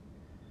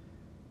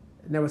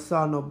 I never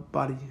saw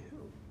nobody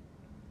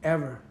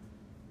ever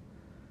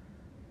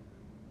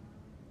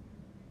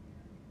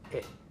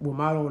with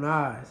my own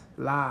eyes,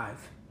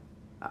 live.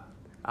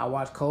 I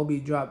watched Kobe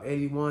drop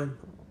 81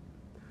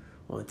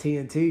 on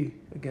TNT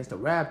against the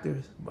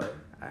Raptors, but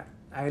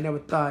I never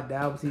thought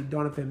that I would see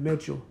Donovan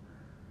Mitchell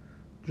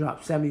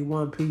drop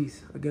 71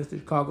 piece against the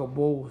Chicago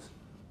Bulls.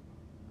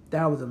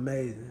 That was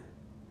amazing.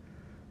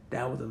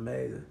 That was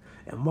amazing.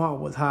 And Mark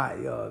was hot,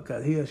 yo,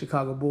 because he a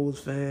Chicago Bulls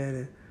fan,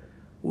 and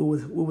we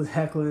was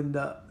heckling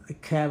the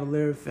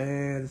Cavalier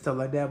fans and stuff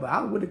like that. But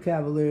I was with the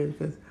Cavaliers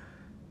because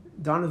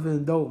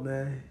Donovan's dope,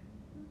 man.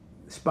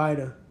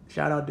 Spider,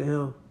 shout out to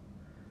him.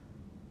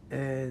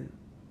 And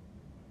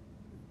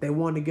they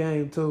won the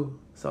game too,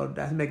 so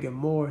that's making it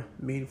more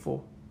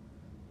meaningful.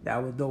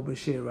 That was dope as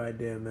shit right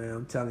there, man.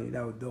 I'm telling you,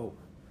 that was dope.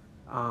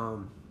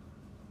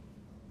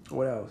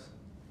 What else?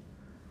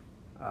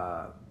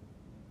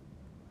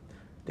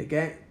 The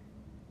game.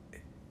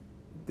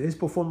 This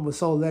performance was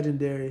so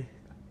legendary.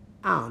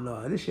 I don't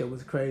know. This shit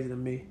was crazy to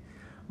me.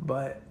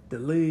 But the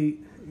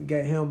league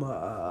gave him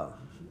a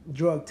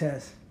drug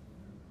test.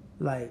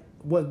 Like,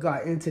 what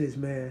got into this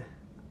man?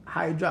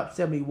 How he dropped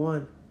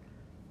 71.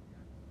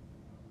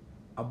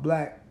 A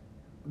black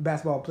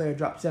basketball player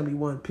dropped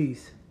 71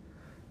 piece.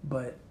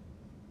 But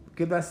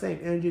give that same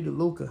energy to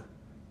Luka.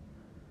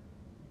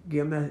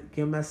 Give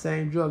him that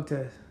same drug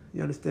test.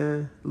 You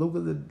understand?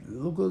 Luka's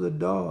a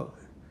dog.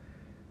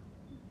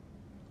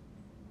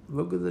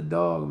 Luka's a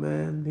dog,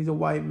 man. He's a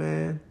white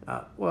man.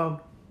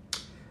 Well,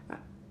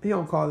 he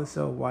don't call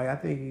himself white. I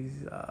think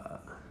he's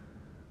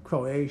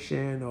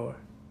Croatian or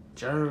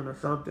German or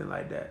something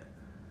like that.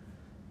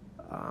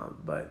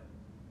 But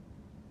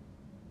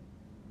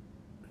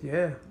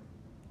yeah,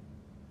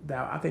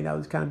 I think that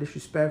was kind of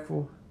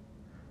disrespectful.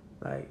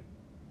 Like,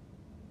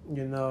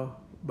 you know,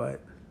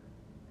 but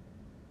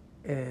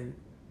and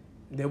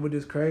they were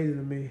just crazy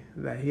to me.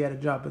 Like, he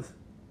had to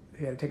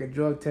take a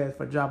drug test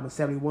for dropping a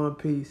 71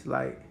 piece.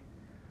 Like,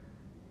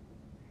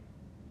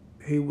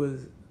 he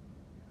was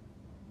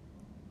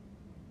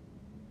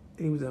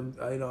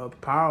a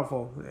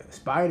powerful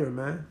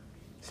Spider-Man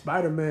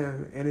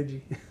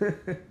energy.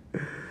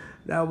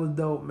 That was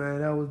dope,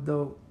 man. That was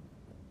dope.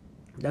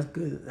 That's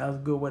good. That was a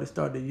good way to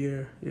start the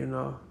year, you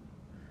know.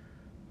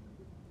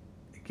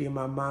 Keep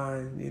my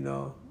mind, you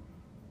know,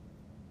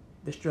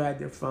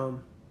 distracted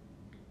from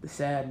the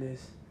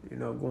sadness, you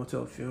know, going to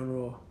a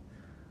funeral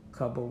a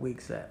couple of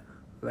weeks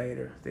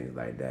later, things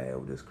like that. It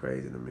was just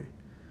crazy to me.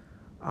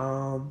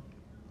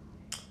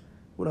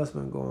 What else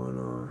been going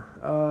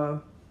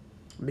on?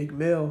 Meek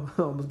Mill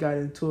almost got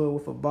into it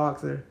with a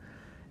boxer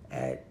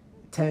at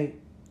Tank.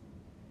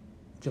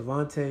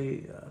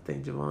 Javante, I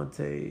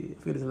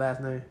forget his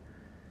last name.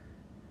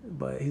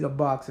 But he's a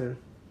boxer.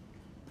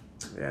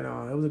 And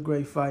it was a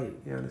great fight,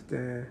 you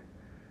understand?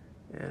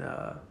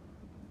 And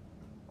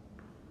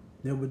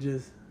they were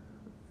just,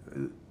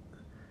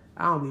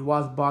 I don't really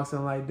watch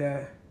boxing like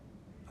that,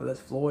 unless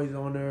Floyd's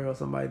on there or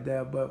something like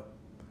that, but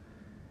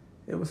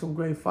it was some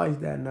great fights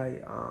that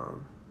night.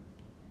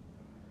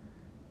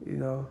 You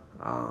know,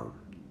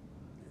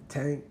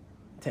 Tank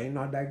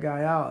knocked that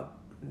guy out,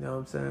 you know what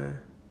I'm saying?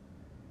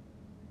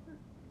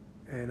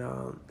 And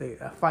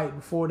a fight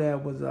before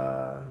that was,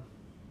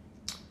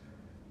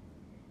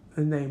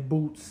 his name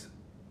Boots.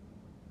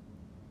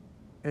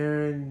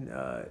 Aaron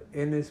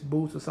Ennis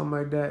Boots or something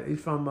like that. He's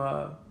from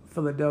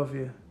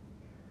Philadelphia.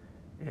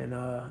 And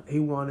he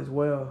won as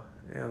well.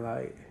 And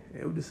like,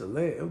 it was just a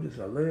lit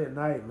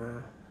night,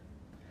 man.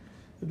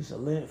 It was just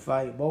a lit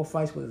fight. Both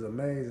fights was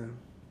amazing.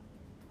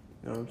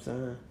 You know what I'm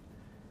saying?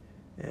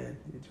 And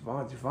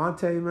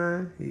Javante,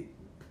 man,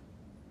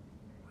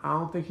 I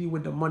don't think he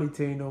with the money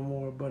team no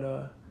more,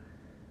 but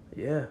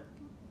yeah.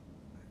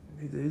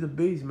 He's a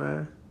beast,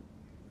 man.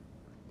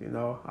 You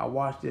know, I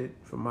watched it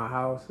from my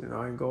house. You know,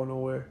 I didn't go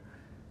nowhere.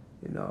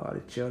 You know, I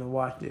just chilled and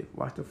watched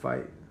the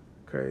fight.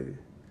 Crazy.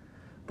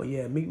 But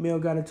yeah, Meek Mill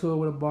got into it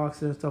with a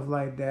boxer and stuff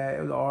like that.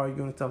 It was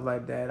arguing and stuff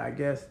like that. I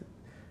guess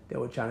they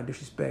were trying to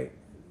disrespect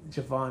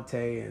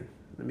Javante and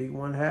Meek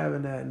wasn't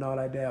having that and all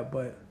like that,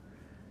 but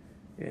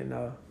you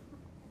know,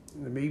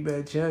 the Meek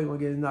better chill. He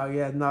gonna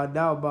get knocked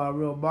out by a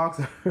real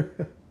boxer.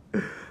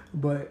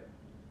 But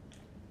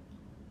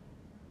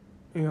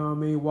you know what I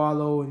mean?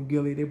 Wallow and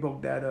Gilly, they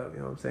broke that up. You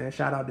know what I'm saying?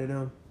 Shout out to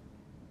them.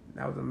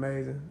 That was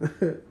amazing.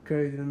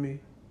 Crazy to me.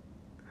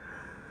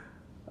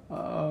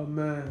 Oh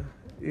man,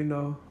 you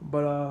know.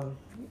 But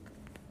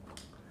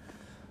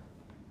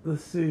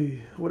let's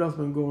see what else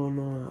been going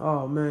on.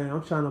 Oh man,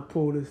 I'm trying to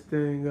pull this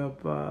thing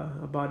up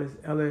about this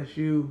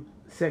LSU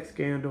sex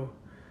scandal.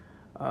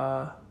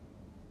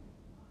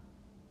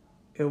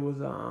 It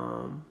was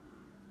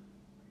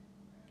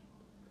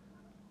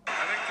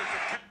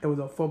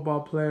a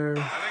football player.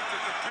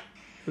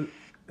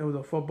 It was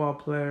a football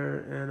player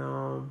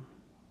and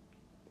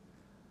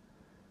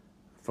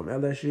from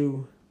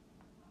LSU.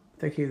 I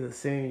think he's a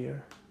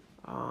senior.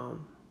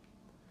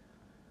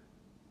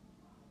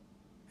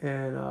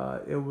 And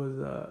it was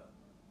a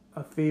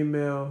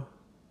female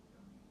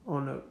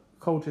on the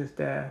coaching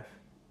staff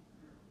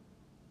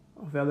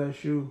of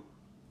LSU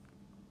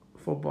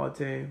football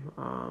team.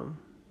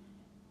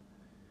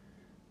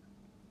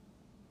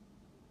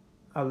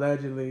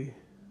 Allegedly,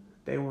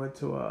 they went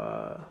to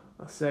a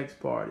sex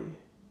party.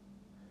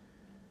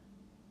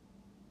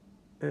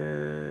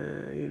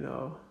 And, you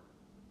know,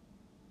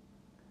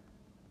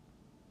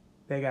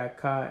 they got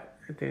caught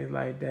and things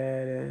like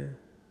that, and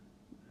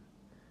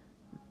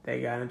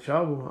they got in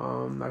trouble.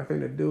 I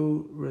think the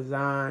dude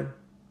resigned.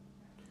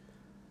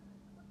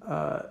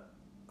 Oh,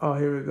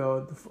 here we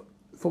go. The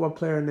football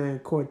player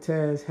named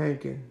Cordae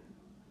Hankin.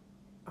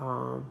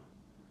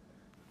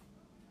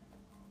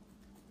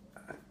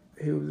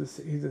 He was a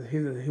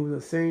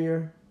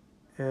senior,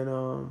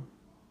 and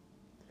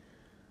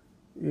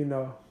you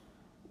know,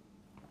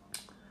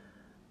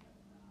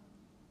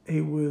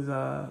 he was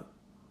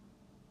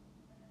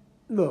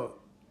look.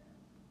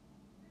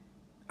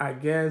 I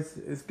guess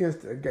it's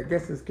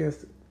against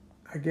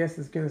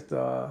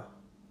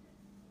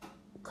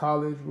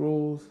college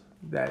rules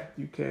that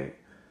you can't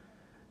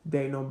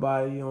date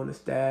nobody on the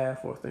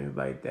staff or things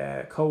like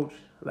that. Coach,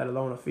 let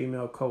alone a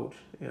female coach.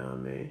 You know what I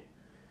mean?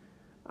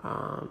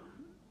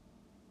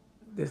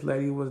 This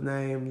lady was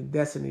named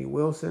Destiny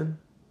Wilson.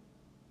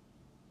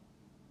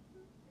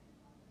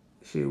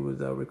 She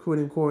was a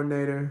recruiting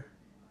coordinator,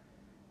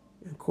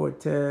 and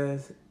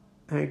Cordae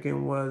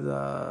Hankin was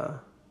a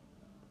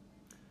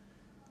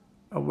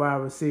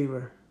wide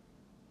receiver.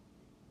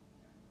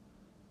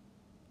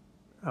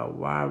 A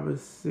wide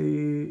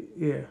receiver.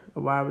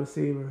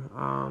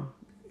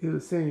 He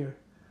was a senior.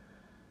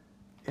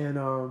 And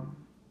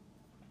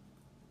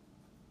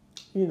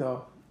you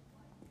know,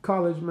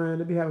 college, man,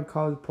 they be having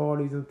college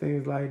parties and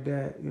things like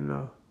that, you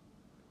know.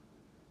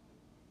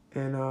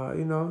 And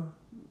you know,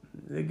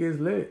 it gets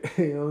lit,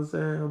 you know what I'm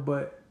saying?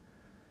 But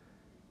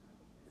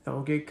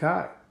don't get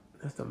caught.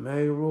 That's the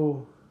main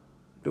rule.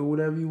 Do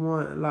whatever you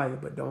want in life,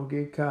 but don't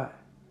get caught.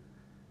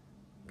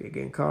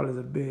 Getting caught is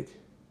a bitch.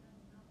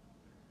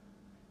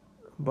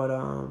 But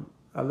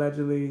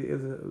allegedly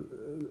is a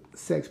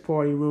sex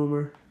party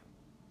rumor.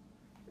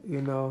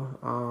 You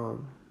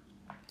know,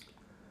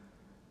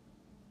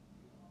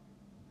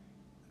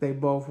 they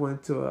both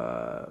went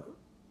to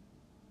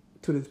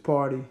this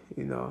party,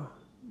 you know,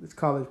 this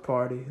college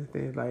party and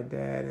things like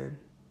that, and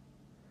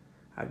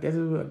I guess it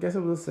was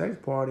a sex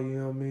party, you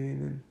know what I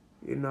mean? And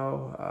you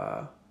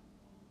know,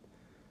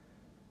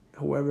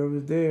 whoever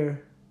was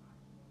there,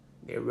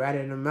 they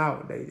ratted them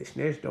out. They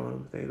snitched on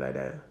them, things like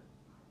that.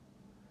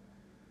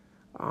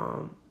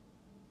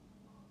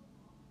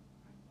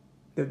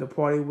 The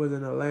party was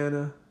in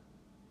Atlanta,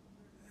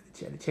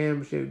 the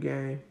championship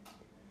game.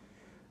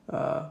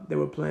 They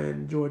were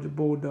playing Georgia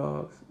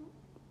Bulldogs,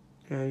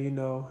 and you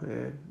know,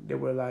 and they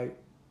were like,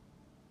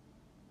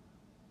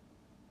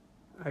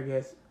 I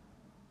guess,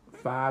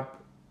 five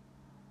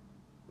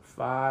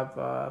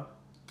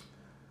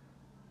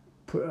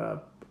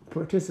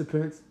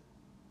participants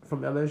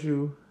from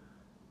LSU,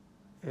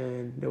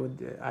 and they were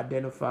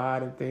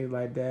identified and things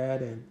like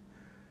that, and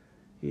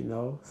you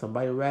know,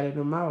 somebody ratted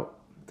them out.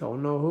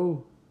 Don't know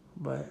who,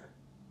 but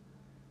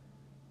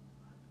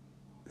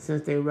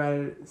since they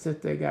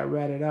got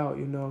ratted out,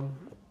 you know,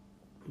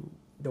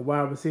 the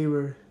wide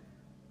receiver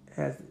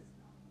has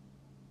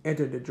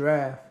entered the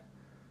draft.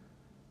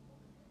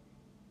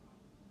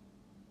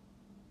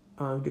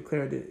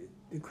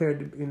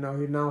 Declared, you know,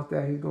 he announced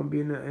that he's gonna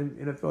be in the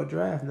NFL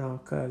draft now,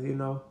 cause you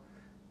know,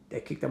 they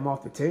kicked him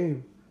off the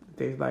team,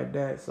 things like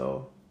that.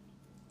 So,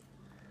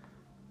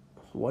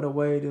 what a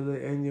way to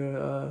end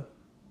your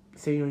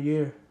senior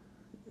year,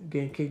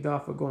 getting kicked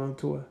off for going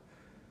to a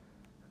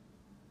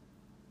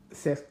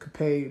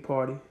sexcapade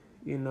party,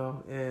 you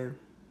know. And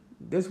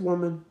this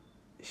woman,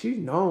 she's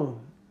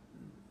known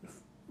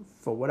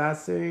for what I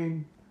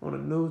seen on the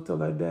news, stuff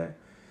like that.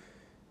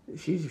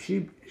 She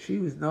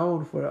was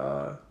known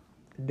for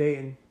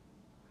dating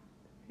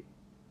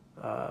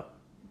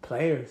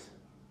players,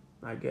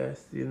 I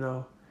guess, you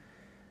know.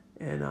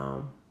 And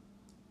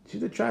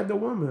she's an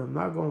attractive woman. I'm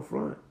not going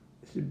front.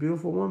 She's a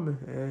beautiful woman,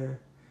 and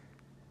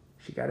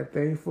she got a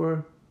thing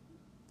for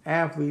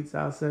athletes,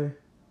 I'll say.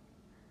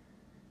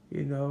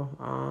 You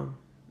know,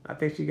 I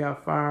think she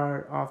got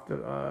fired off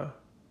the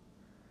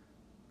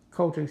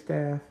coaching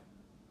staff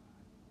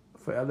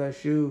for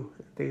LSU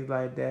and things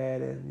like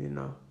that. And, you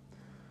know,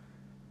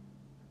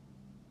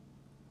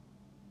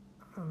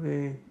 I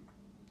mean,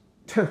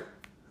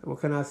 what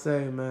can I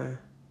say, man?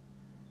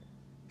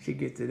 She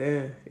gets it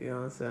in, you know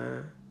what I'm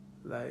saying?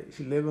 Like,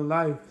 she living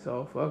life,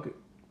 so fuck it.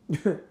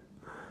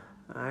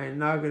 I ain't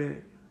knocking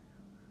it.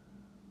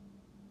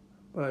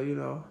 But, you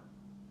know,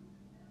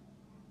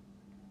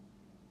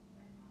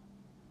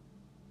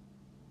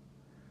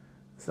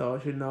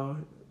 so, you know,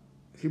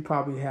 she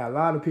probably had a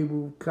lot of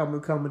people coming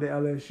to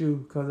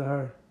LSU because of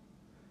her.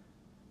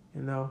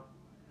 You know,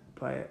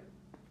 like,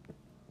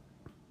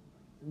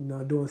 you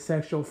know, doing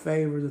sexual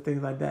favors and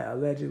things like that,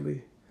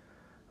 allegedly.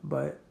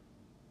 But,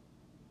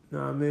 you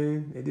know what I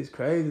mean? It just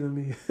crazy to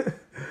me.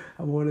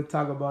 I want to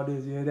talk about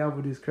this. Yeah, that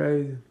was just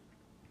crazy.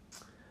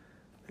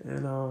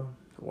 And,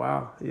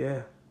 wow,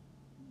 yeah.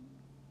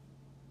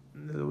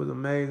 It was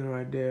amazing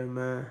right there,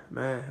 man.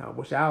 Man, I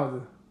wish I was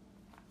an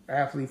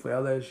athlete for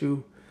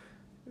LSU.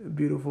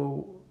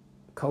 Beautiful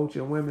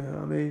coaching women.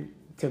 I mean,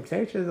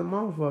 temptation is a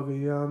motherfucker,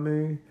 you know what I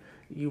mean?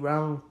 You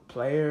around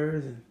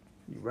players and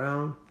you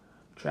around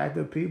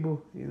attractive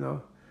people, you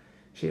know,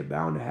 shit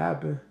bound to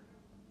happen.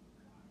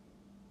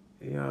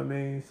 You know what I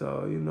mean?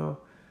 So, you know,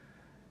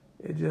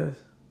 it just,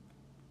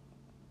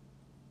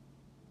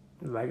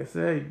 like I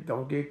said,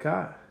 don't get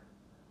caught.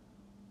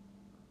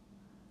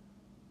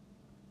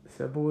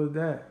 Simple as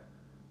that.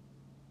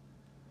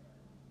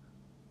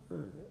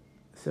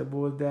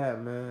 Simple as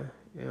that, man.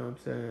 You know what I'm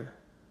saying?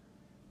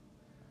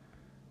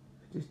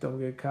 Just don't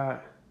get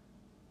caught.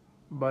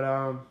 But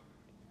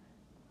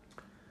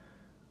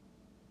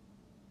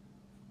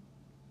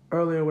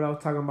earlier when I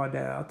was talking about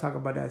that, I'll talk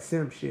about that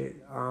simp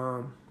shit.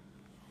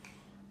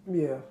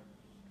 Yeah.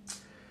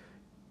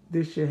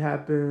 This shit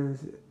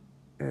happens,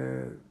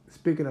 and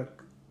speaking of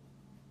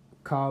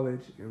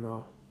college, you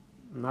know,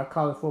 not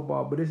college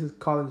football, but this is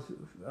college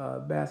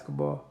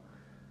basketball.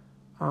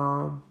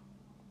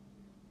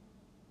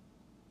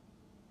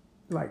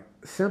 Like,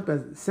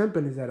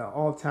 simping is at an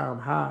all-time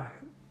high,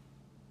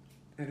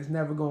 and it's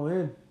never going to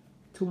end.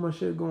 Too much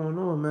shit going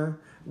on, man.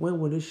 When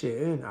will this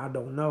shit end? I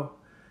don't know.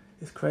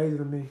 It's crazy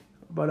to me.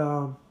 But,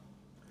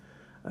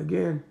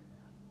 again,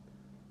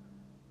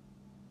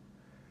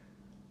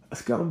 a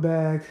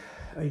scumbag,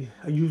 a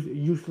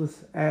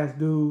useless ass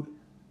dude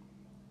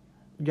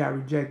got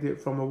rejected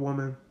from a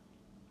woman.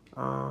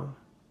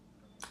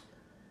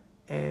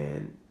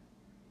 And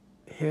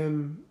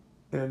him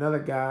and another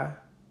guy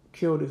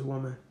killed this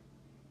woman.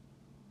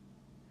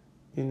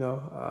 You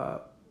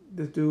know,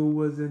 this dude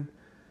was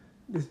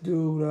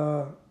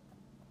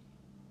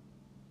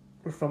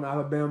from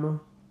Alabama.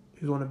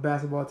 He was on the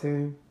basketball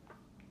team.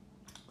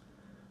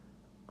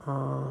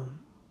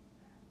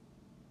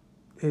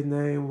 His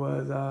name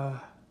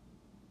was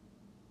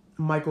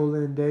Michael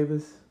Lynn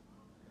Davis.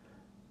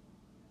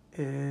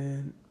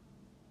 And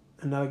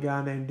another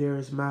guy named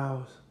Darius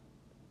Miles.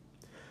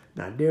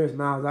 Now, Darius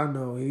Miles, I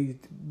know he's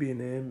been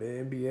in the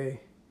NBA,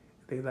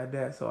 things like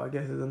that. So I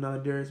guess there's another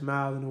Darius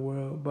Miles in the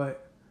world.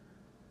 But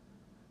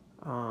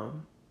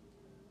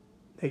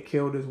they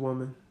killed this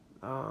woman.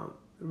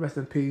 Rest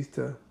in peace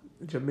to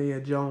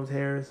Jamia Jones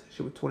Harris.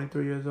 She was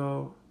 23 years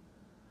old.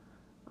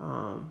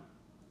 I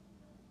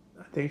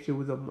think she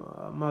was a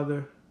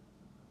mother.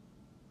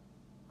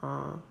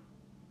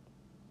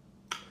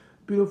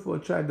 Beautiful,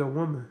 attractive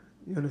woman.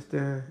 You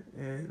understand?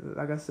 And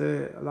like I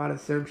said, a lot of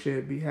simp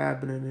shit be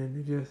happening, and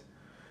it just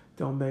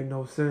don't make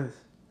no sense.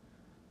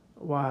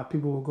 Why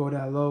people will go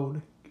that low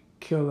to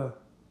kill a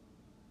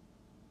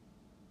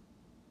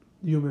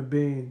human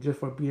being just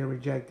for being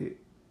rejected.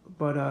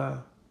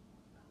 But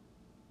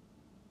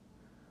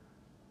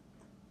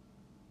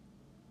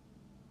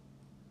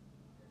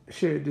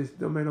shit just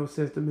don't make no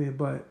sense to me.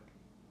 But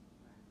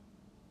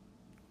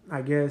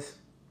I guess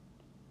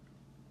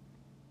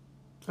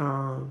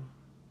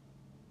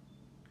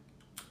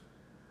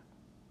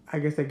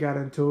they got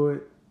into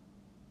it.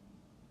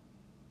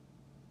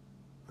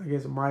 I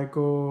guess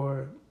Michael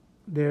or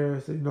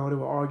Darius, you know, they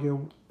were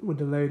arguing with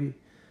the lady,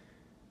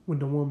 with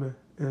the woman,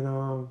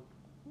 and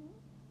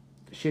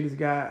shit just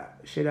got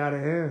shit out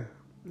of hand,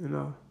 you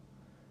know.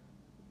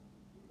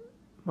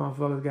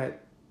 Motherfuckers got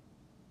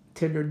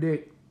tender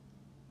dick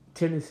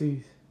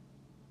tendencies.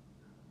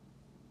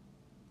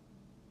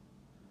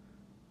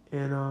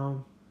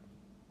 And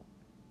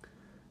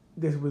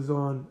this was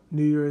on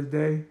New Year's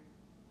Day.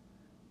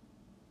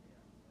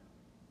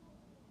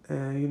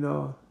 And, you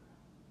know,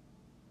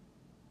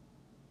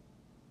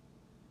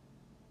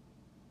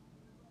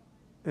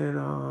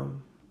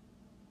 and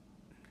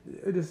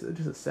it's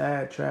just a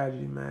sad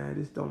tragedy, man. It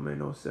just don't make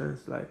no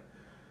sense. Like,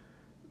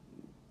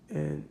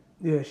 and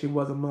yeah, she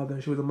was a mother.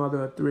 She was a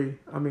mother of three.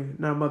 I mean,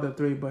 not a mother of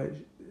three, but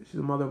she's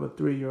a mother of a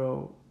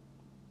 3-year-old.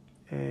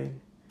 And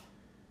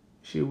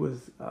she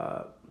was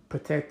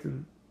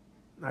protecting,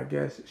 I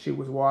guess. She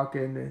was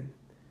walking, and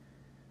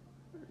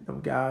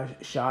them guys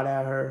shot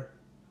at her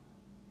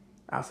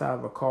outside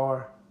of a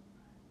car.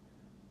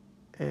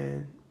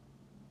 and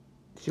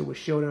she was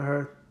shielding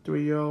her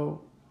 3-year-old,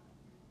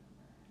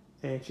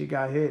 and she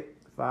got hit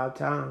 5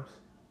 times,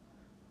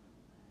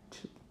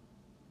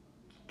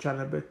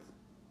 trying to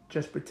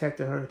just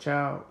protecting her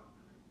child.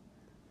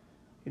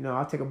 You know,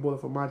 I'll take a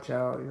bullet for my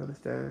child, you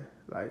understand?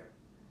 Like,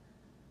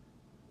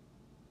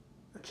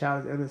 a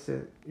child is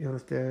innocent, you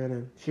understand?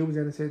 And she was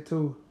innocent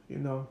too, you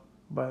know,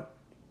 but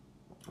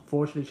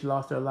unfortunately she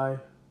lost her life.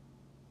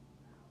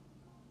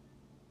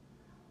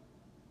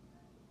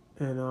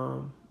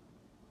 And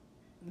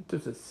it's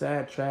just a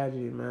sad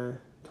tragedy, man.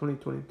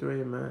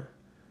 2023, man.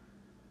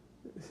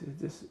 This is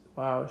just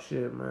wild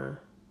shit, man.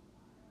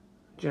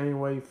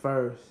 January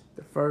 1st,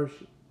 the first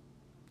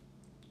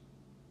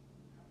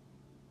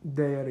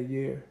day of the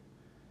year,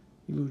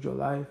 you lose your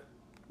life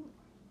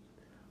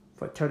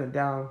for turning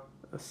down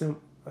a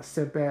simp ass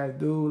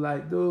dude.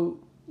 Like, dude,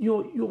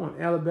 you on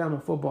Alabama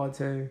football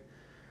team.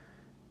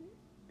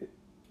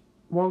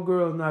 One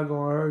girl's not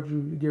gonna hurt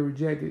you. You get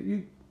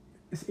rejected.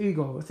 It's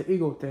ego. It's an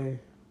ego thing.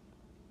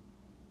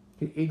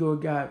 His ego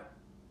got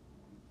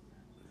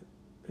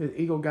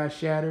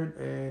shattered,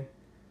 and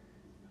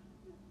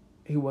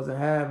he wasn't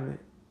having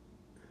it.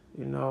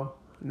 You know,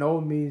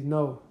 no means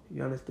no.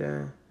 You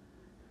understand?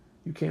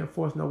 You can't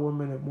force no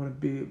woman to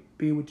want to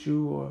be with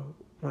you or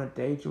want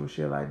to date you and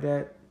shit like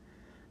that.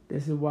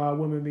 This is why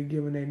women be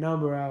giving their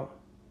number out.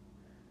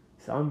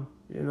 Some,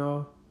 you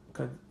know,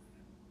 because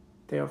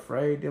they're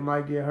afraid they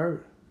might get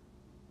hurt.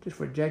 Just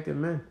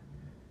rejecting men.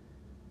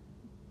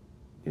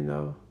 You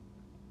know,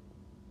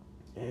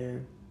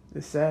 and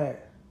it's sad.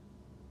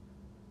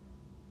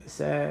 It's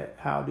sad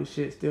how this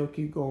shit still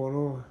keep going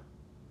on.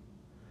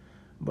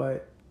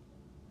 But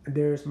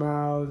Darius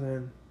Miles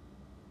and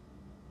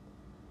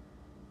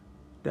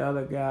the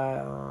other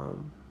guy,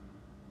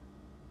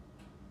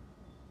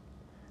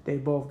 they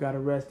both got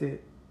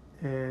arrested,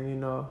 and you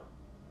know,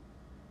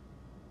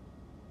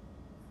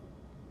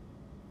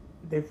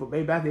 their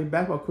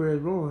basketball career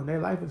is ruined.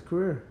 Their life is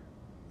career.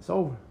 It's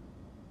over.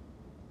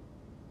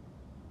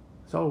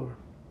 It's over.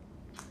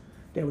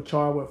 They were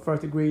charged with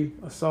first-degree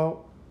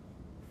assault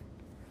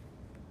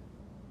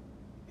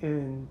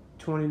in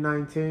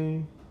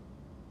 2019,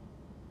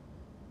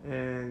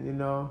 and you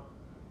know,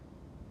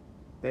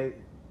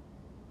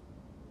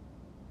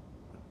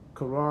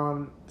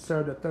 Quran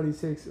served a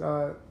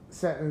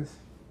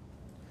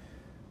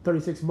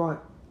 36-month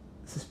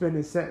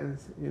suspended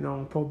sentence, you know,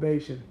 on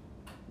probation,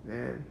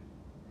 and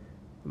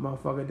the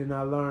motherfucker did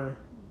not learn,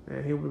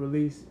 and he was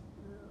released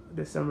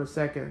December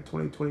 2nd,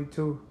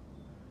 2022.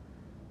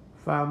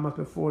 5 months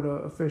before the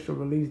official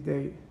release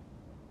date.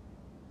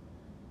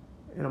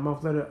 And a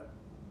month later,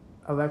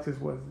 Alexis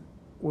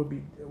would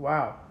be,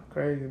 wow,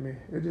 crazy, man.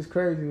 It's just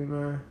crazy,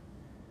 man.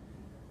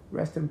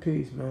 Rest in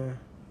peace, man.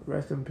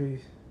 Rest in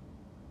peace.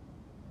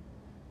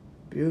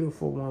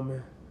 Beautiful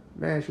woman.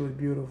 Man, she was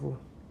beautiful.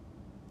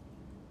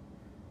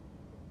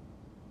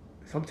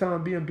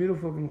 Sometimes being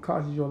beautiful can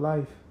cost you your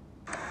life.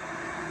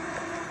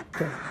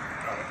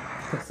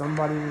 Because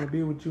somebody want to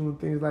be with you and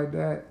things like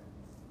that.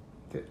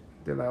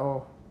 They're like,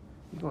 oh,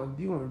 you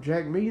gonna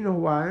reject me? You know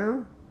who I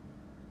am.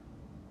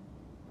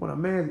 When a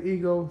man's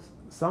ego,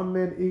 some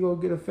men's ego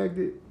get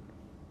affected,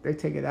 they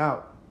take it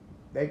out.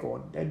 They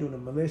do the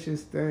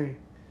malicious thing.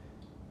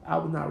 I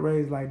was not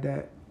raised like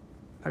that.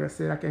 Like I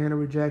said, I can handle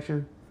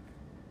rejection,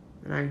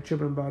 and I ain't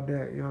tripping about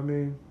that. You know what I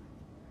mean?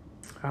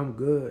 I'm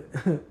good.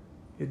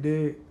 You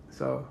dig?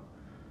 So,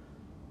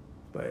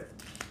 but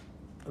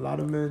a lot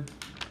of men,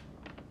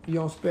 you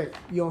don't expect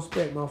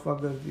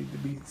motherfuckers to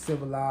be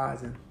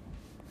civilized and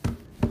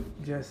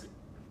just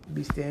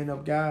be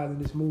stand-up guys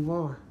and just move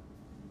on.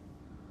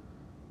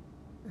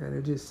 And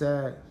it's just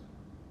sad.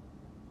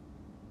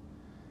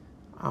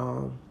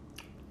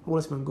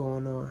 What's been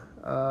going on?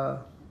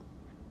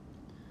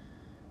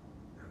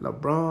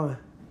 LeBron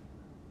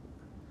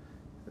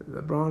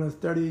is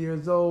 30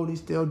 years old. He's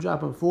still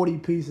dropping 40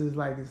 pieces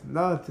like it's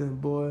nothing,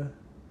 boy.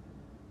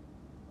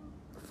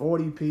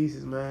 40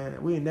 pieces, man.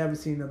 We ain't never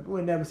seen a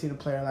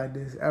player like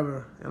this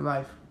ever in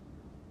life.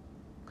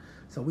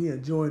 So we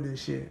enjoy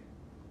this shit.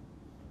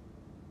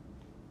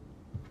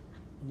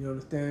 You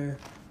understand?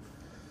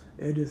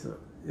 It was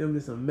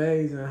just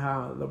amazing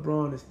how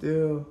LeBron is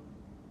still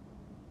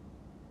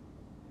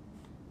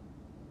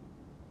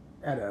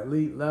at an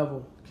elite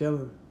level,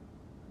 killing,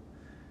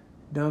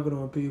 dunking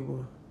on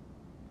people.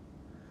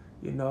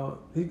 You know,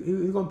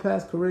 he's gonna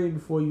pass Kareem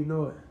before you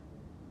know it.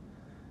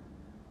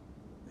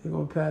 He's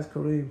gonna pass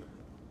Kareem.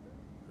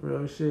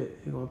 Real shit.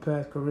 He's gonna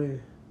pass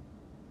Kareem.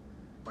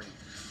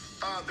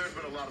 There's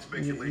been a lot of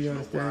speculation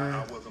of why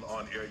I wasn't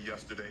on air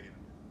yesterday.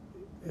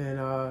 And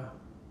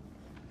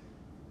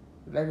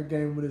Lakers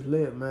game with his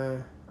lip,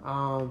 man.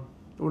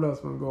 What else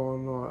been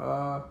going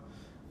on?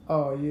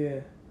 Oh yeah.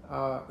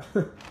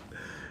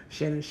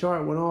 Shannon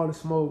Sharp went all the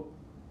smoke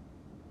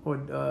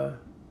with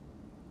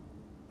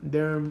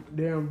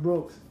Darren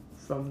Brooks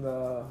from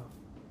the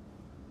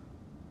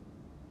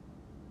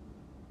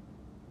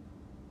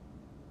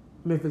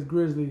Memphis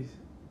Grizzlies.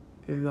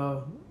 You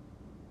know,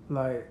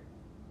 like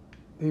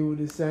he was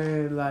just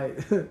saying like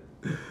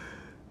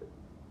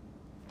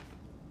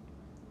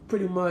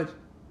pretty much,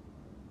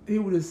 he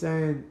was just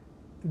saying,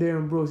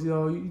 Darren Brooks,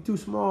 yo, you too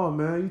small,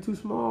 man. You too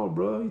small,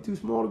 bro. You too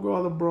small to go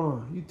all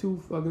LeBron. You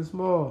too fucking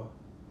small.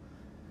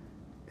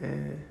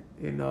 And,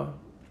 you know,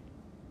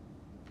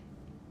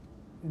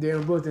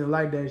 Darren Brooks didn't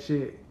like that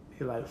shit.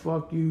 He like,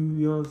 fuck you,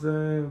 you know what I'm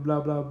saying?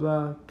 Blah, blah,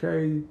 blah.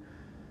 Crazy.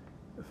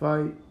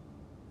 Fight.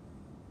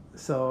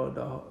 So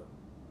the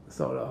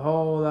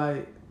whole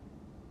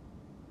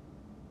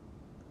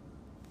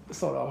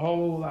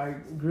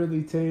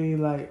Grizzly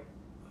team like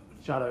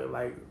try to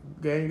like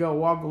gang up,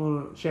 walk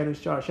on Shannon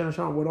Sharp. Shannon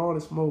Sharp with all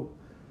the smoke.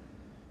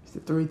 He's the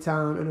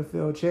 3-time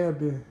NFL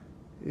champion.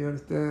 You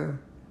understand?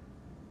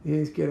 He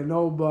ain't scared of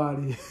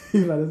nobody.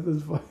 He's like, this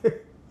is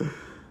fight.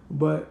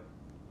 But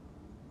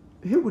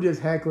he was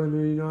just heckling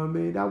me, you know what I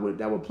mean?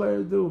 That what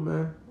players do,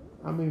 man.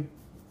 I mean,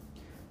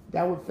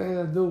 that what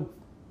fans do.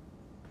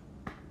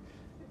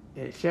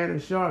 And Shannon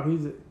Sharp,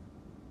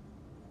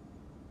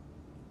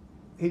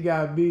 he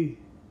gotta be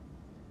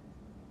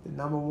the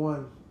number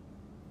one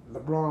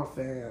LeBron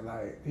fan.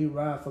 Like, he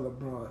ride for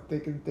LeBron,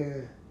 thick and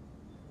thin,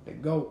 the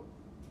GOAT.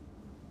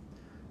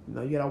 You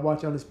know, you gotta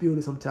watch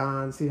Undisputed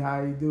sometimes, see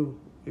how he do.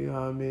 You know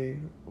what I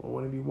mean? I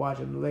want to be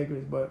watching the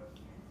Lakers, but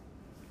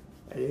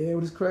yeah, it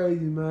was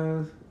crazy,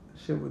 man.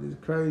 Shit was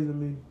just crazy to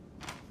me.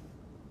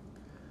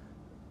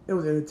 It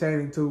was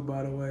entertaining too,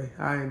 by the way.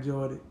 I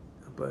enjoyed it,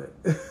 but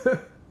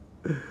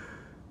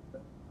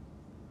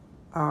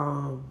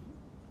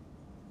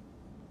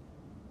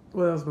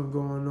what else been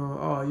going on?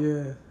 Oh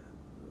yeah,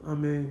 I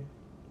mean,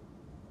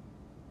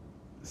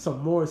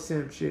 some more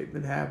simp shit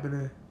been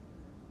happening.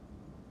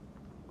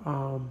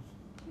 A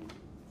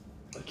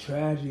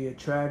tragedy, like a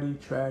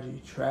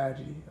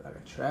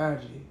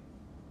tragedy.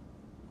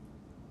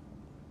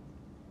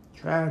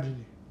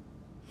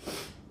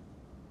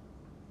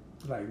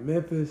 Like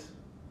Memphis,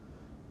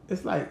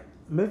 it's like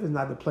Memphis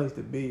not the place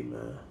to be,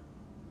 man.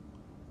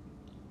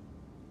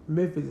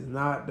 Memphis is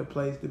not the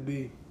place to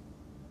be.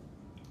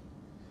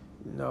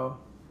 You know,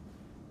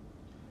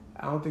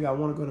 I don't think I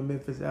want to go to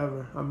Memphis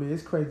ever. I mean,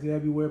 it's crazy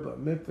everywhere, but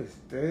Memphis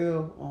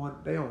still on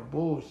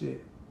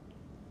bullshit.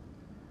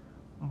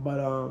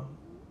 But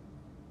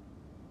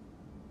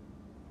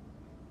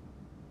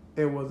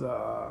it was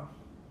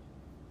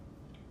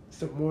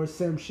some more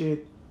simp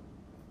shit.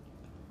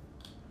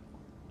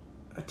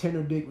 A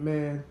tender dick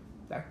man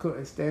that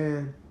couldn't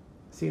stand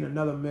seeing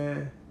another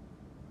man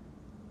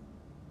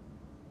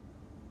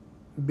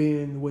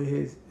being with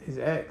his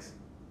ex,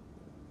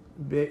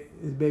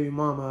 his baby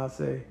mama, I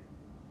say.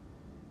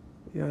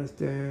 You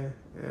understand?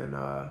 And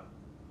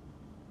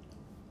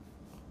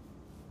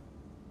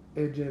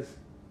it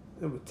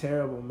was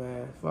terrible,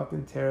 man.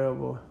 Fucking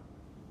terrible.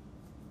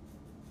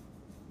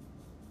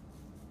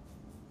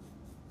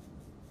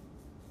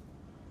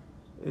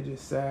 It's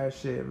just sad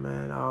shit,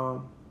 man.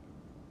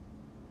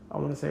 I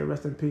want to say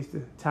rest in peace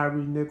to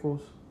Tyree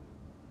Nichols.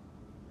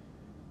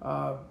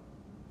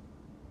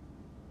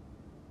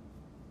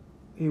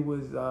 He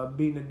was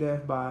beaten to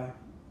death by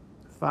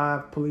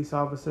 5 police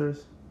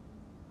officers.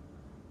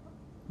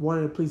 One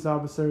of the police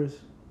officers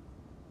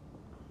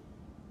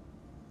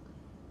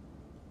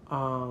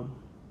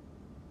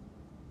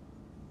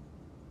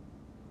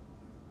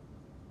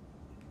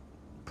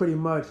pretty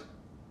much,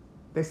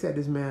 they set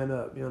this man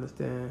up, you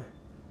understand?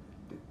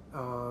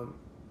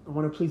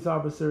 One of the police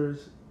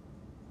officers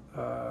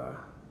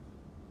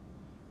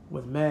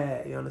was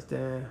mad, you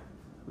understand?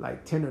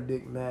 Like tender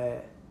dick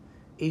mad.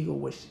 Ego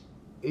was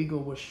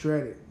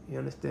shredded, you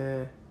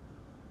understand?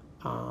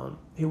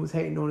 He was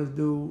hating on this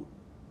dude,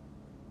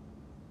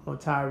 on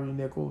Tyree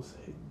Nichols.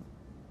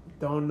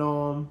 Don't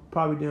know him,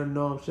 probably didn't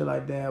know him, shit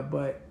like that,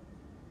 but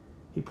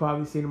he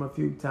probably seen him a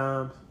few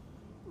times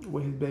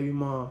with his baby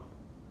mom.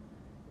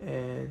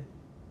 And,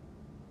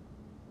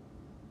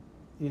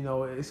 you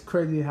know, it's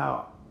crazy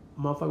how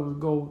motherfuckers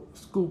go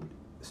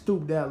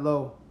stoop that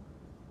low.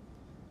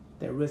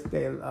 They risk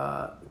their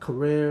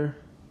career,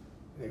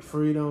 their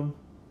freedom,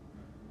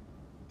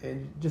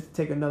 and just to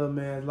take another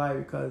man's life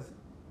because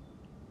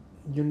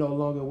you're no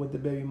longer with the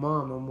baby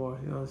mom no more,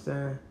 you know what I'm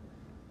saying?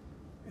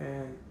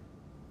 And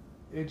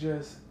it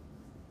just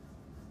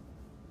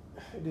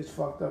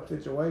fucked up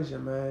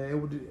situation,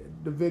 man.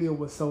 The video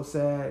was so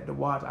sad to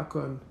watch. I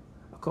couldn't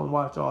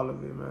watch all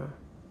of it, man.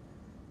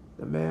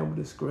 The man was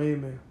just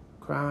screaming,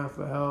 crying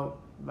for help.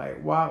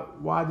 Like,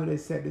 why do they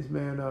set this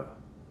man up?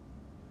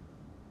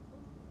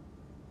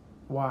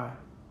 Why?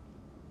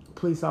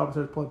 Police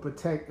officers supposed to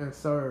protect and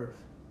serve.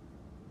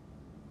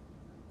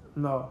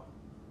 No.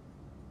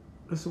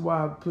 This is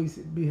why police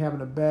be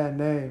having a bad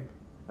name,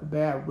 a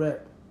bad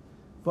rep.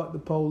 Fuck the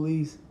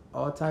police,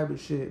 all type of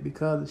shit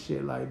because of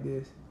shit like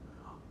this.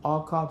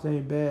 All cops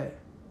ain't bad,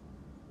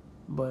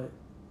 but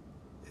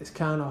it's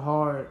kind of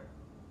hard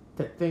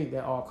to think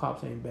that all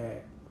cops ain't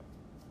bad.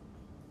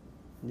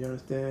 You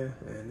understand?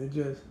 And it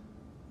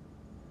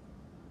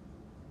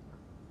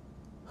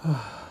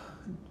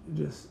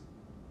just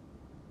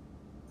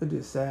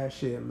sad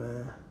shit,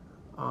 man.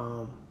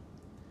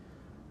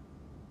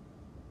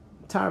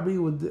 Tyree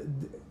was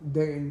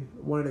dating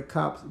one of the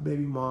cops'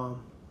 baby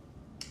mom.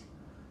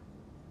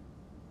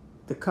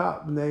 The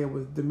cop name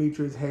was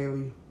Demetrius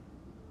Haley.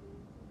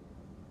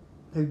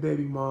 His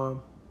baby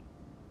mom,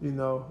 you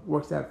know,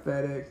 works at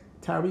FedEx.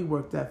 Tyree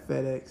worked at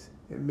FedEx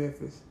in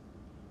Memphis.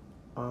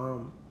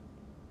 And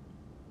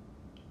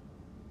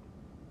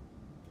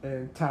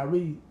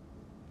Tyree,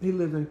 he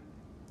lived in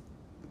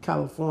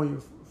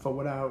California for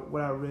what I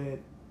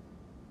read.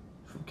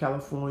 From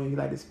California, he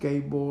liked to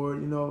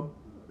skateboard, you know,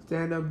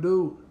 stand-up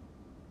dude.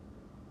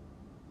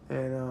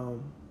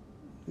 And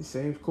he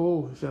seems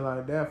cool, shit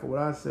like that for what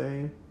I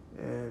seen.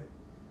 And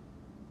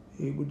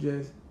he was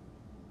just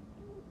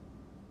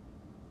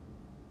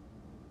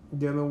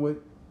dealing with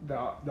the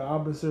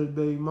officer's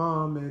baby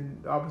mom,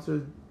 and the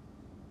officers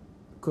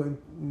couldn't,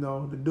 you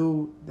know, the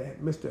dude,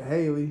 that Mr.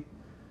 Haley,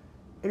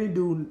 any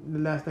dude, the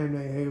last name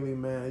named Haley,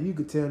 man, you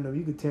could tell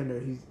he's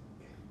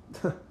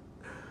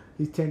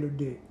tender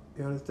dick.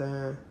 You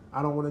understand?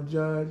 I don't want to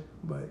judge,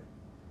 but,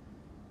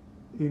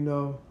 you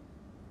know,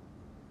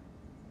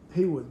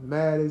 he was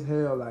mad as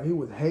hell. Like, he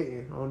was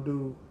hating on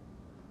dude.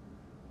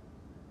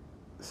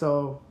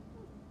 So,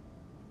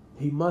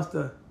 he must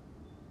have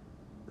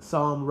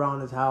saw him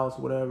around his house,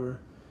 whatever,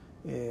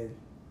 and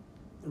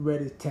read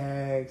his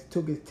tags,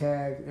 took his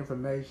tags,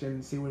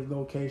 information, see where his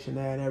location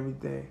at and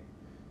everything,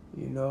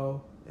 you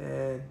know,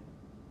 and,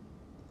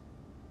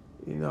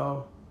 you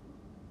know,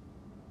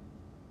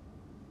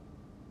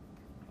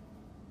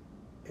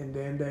 and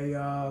then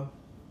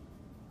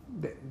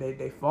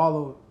they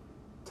followed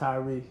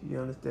Tyree, you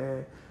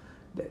understand?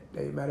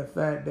 They matter of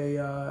fact, they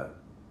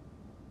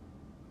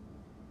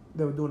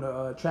were doing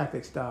a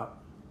traffic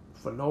stop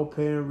for no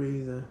apparent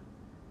reason.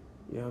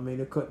 You know what I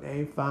mean? They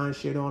ain't find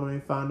shit on him,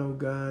 ain't find no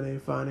gun,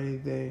 ain't find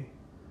anything.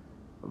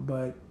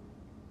 But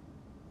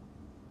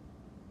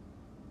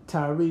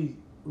Tyree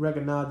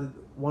recognized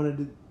one of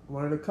the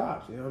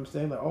cops, you know what I'm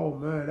saying? Like, oh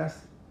man,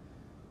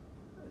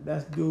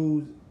 that's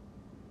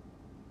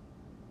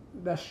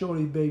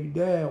Shorty's baby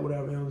dad,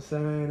 whatever, you know what I'm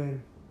saying?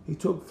 And he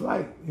took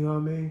flight, you know what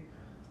I mean?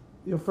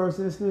 Your first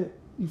incident,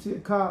 you see a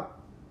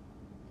cop,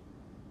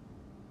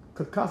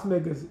 because cops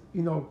make us,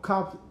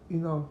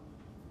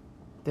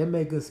 they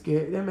make us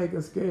scared. They make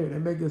us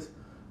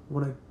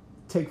want to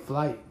take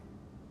flight,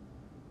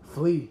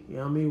 flee, you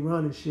know what I mean?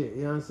 Run and shit,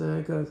 you know what I'm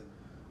saying? Because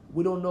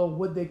we don't know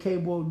what they're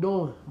capable of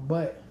doing.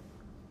 But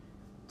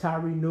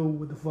Tyree knew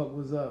what the fuck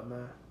was up,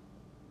 man.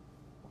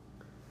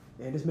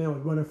 And this man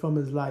was running from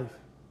his life.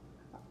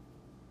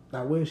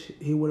 I wish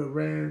he would have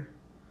ran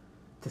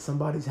to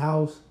somebody's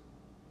house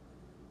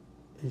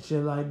and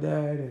shit like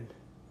that, and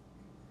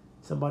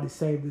somebody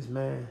saved this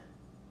man.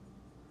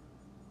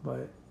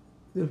 But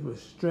this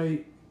was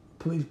straight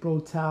police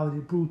brutality.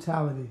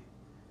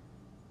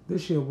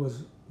 This shit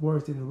was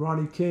worse than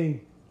Ronnie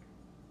King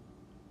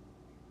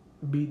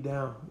beat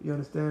down. You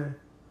understand?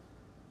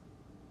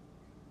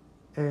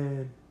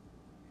 And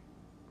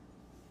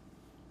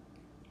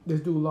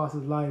this dude lost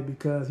his life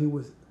because he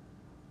was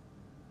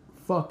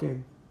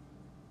fucking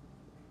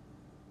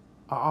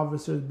an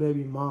officer's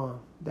baby mom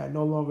that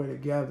no longer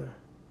together.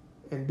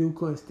 And dude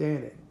couldn't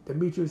stand it.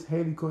 Demetrius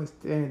Haley couldn't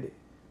stand it.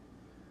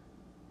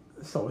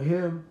 So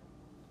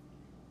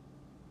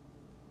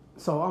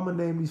I'm going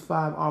to name these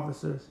 5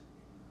 officers.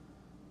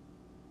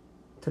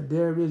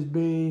 Tadarius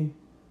Bean,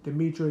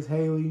 Demetrius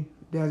Haley,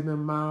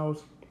 Desmond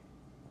Miles,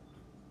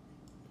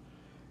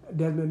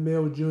 Desmond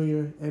Mills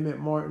Jr., Emmett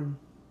Martin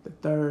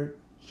III,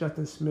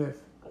 Justin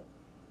Smith.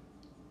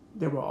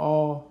 They were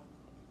all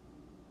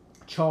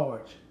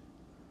charged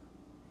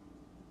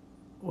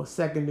with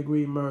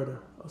second-degree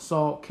murder,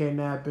 assault,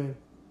 kidnapping,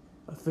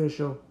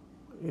 official,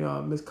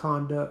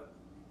 misconduct,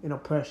 and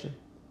oppression.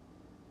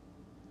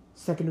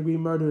 Second-degree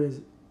murder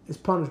is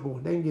punishable.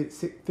 They can get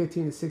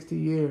 15 to 60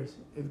 years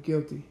if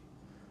guilty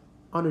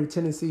under the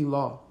Tennessee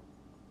law.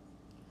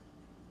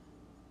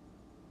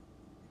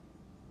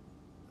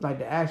 Like,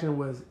 the action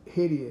was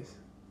hideous.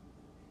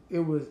 It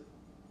was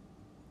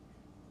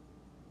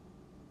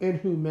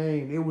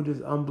inhumane. It was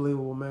just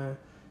unbelievable, man.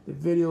 The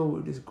video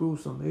was just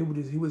gruesome.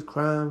 He was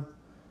crying.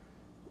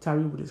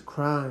 Tyree was just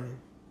crying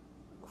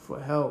for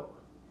help,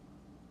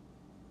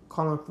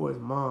 calling for his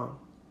mom.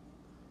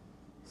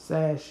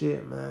 Sad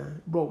shit, man.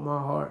 It broke my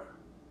heart.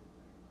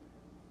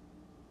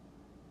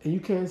 And you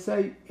can't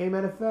say,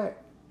 matter of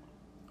fact,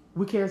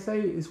 we can't say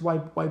it's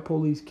white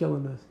police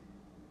killing us.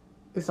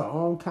 It's our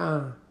own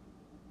kind.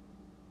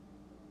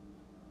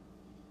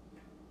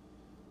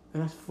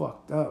 And that's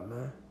fucked up,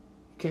 man.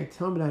 You can't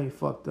tell me that ain't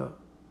fucked up.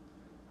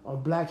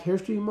 On Black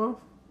History Month,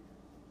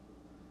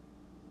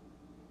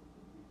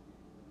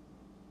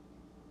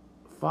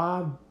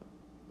 5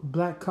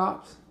 black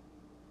cops,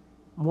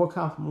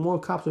 more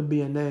cops are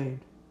being named.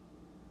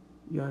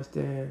 You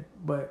understand?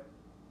 But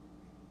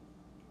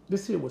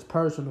this shit was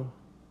personal.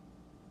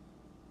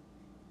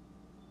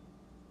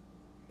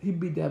 He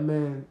beat that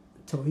man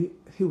till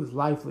he was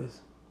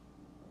lifeless.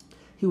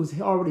 He was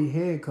already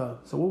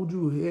handcuffed. So what would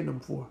you hit him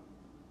for?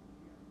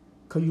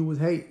 Because you was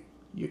hate.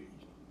 Your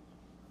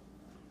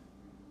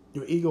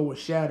ego was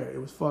shattered. It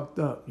was fucked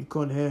up. You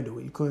couldn't handle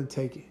it. You couldn't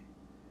take it.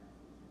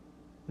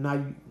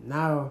 Now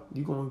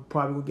you're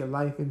probably gonna get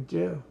life in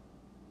jail.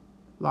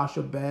 Lost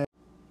your bag.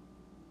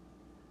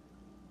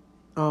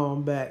 Oh,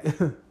 I'm back.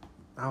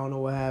 I don't know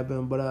what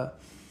happened, but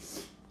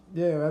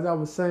yeah, as I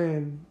was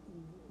saying,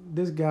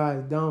 this guy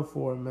is done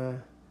for,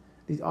 man.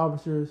 These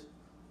officers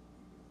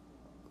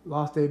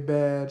lost their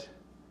badge,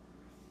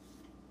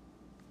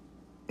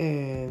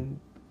 and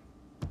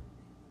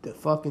the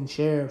fucking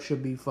sheriff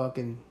should be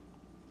fucking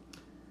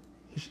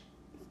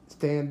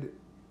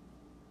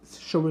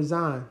should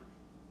resign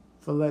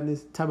for letting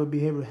this type of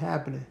behavior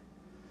happening.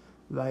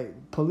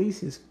 Like,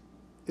 police is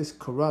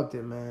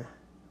corrupted, man.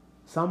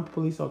 Some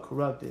police are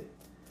corrupted,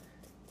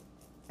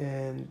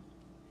 and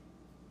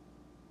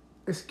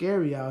it's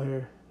scary out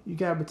here. You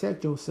gotta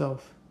protect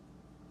yourself,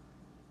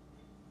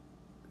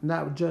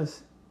 not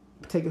just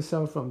protect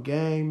yourself from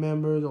gang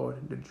members or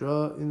the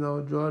drug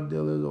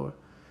dealers or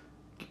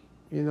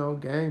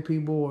gang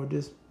people or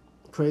just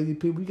crazy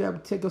people. You gotta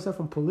protect yourself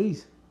from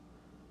police.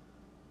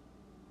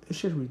 This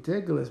shit's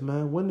ridiculous,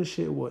 man. When the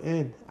shit will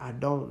end, I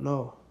don't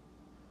know.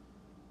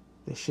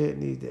 The shit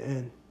needs to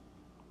end.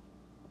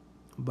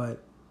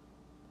 But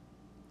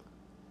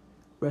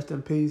rest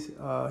in peace.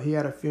 He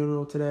had a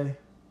funeral today.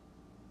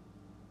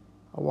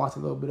 I watched a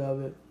little bit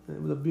of it.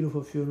 It was a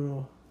beautiful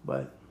funeral,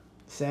 but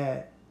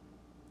sad.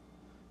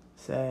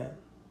 Sad.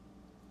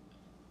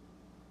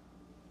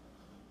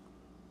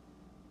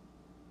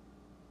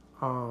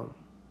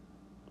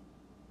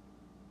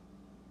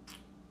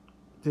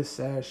 Just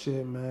sad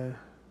shit, man.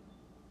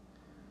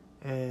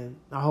 And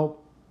I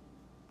hope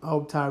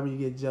Tyree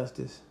get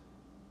justice.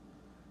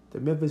 The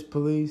Memphis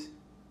police,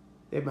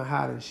 they've been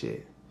hiding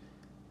shit.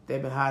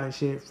 They've been hiding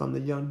shit from the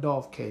Young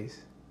Dolph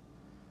case.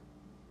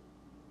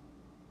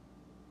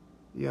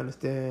 You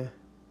understand?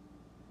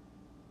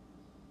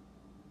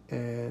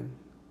 And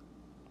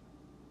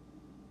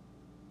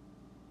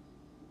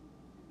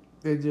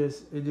it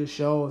just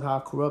shows how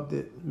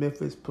corrupted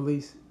Memphis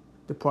police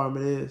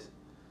department is.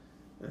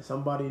 And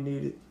somebody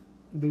needed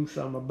to do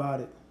something about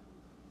it.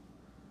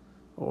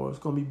 Or it's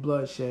going to be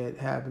bloodshed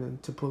happening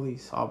to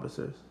police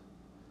officers.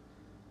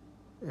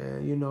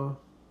 And,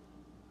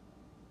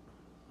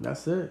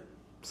 that's it.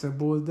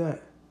 Simple as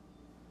that.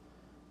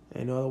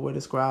 Ain't no other way to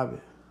describe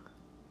it.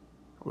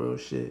 Real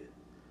shit.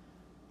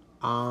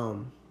 Yeah,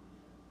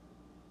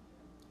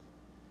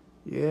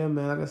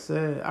 man, like I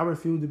said, I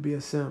refuse to be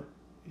a simp.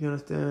 You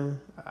understand?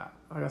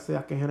 Like I said,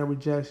 I can handle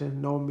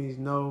rejection. No means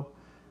no.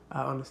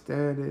 I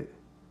understand it.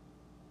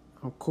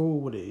 I'm cool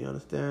with it, you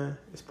understand?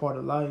 It's part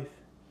of life.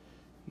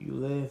 You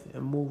live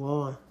and move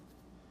on.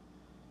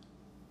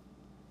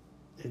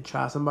 And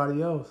try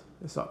somebody else.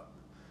 I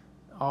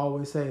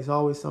always say it's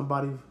always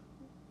somebody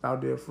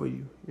out there for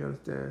you. You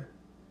understand?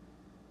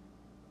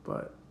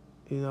 But,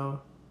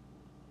 you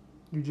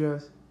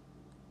just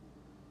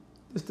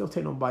don't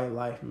take nobody's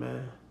life,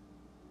 man.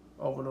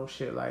 Over no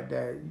shit like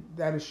that.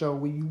 That'll show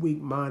when you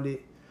weak-minded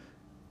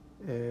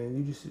and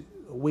you just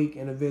a weak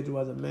individual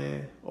as a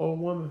man or a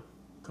woman.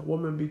 A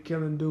woman be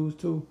killing dudes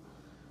too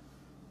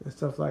and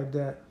stuff like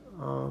that.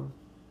 And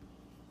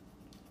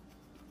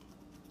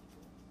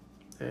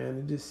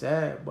it's just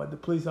sad. But the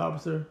police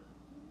officer,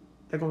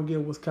 they're going to get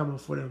what's coming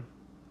for them.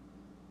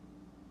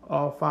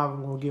 All 5 of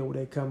them going to get what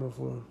they're coming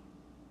for them.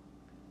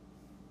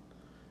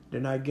 They're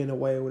not getting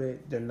away with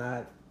it. They're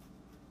not.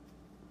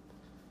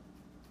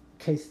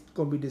 Case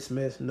going to be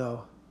dismissed.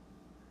 No.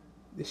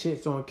 The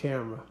shit's on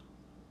camera.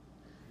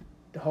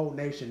 The whole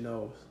nation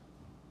knows.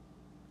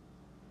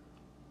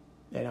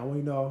 And I've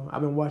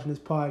been watching this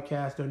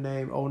podcaster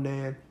named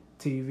Onan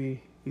TV.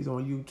 He's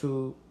on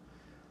YouTube.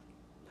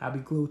 I be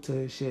glued to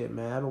his shit,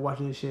 man. I've been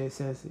watching this shit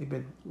since he's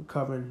been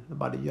covering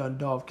about the Young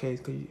Dolph case.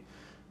 Because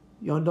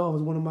Young Dolph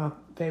was one of my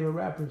favorite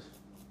rappers.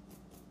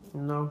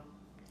 And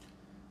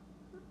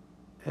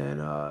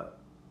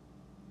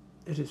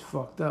it's just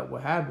fucked up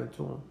what happened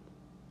to him.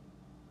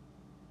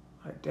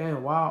 Like,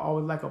 damn, why I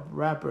always like a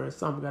rapper and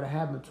something gotta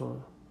happen to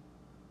him?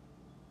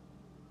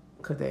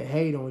 Because they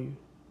hate on you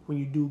when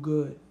you do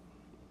good.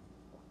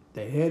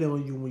 They hate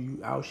on you when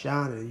you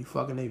outshining and you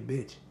fucking they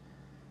bitch.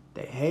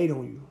 They hate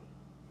on you.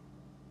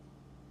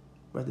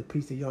 Rest in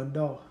peace to Young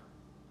Dolph.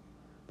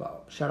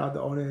 But shout out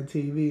to Onan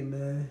TV,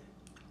 man.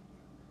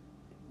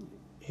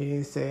 He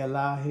didn't say a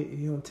lie.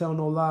 He don't tell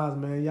no lies,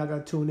 man. Y'all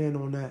gotta tune in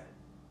on that.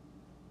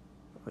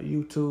 On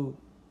YouTube.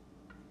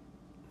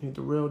 He's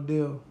the real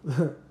deal.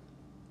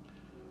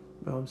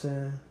 You know what I'm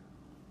saying?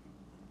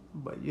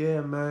 But yeah,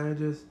 man,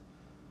 just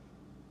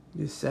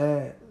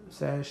sad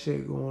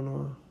shit going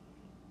on.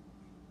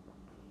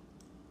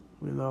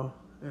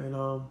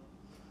 And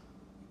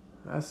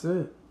that's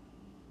it.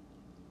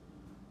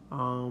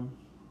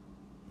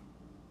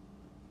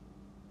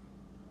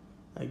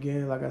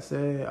 Again, like I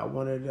said, I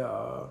wanted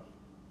to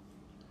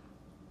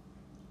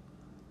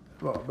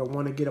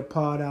want to get a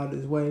pod out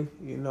this way,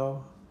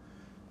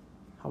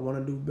 I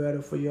want to do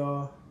better for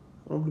y'all.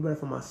 I want to do better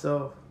for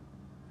myself.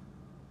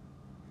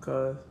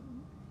 Because,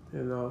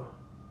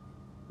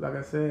 like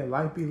I said,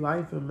 life be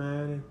lifing,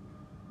 man. And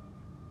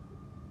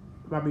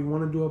probably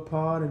want to do a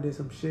pod and then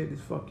some shit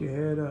just fuck your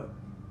head up.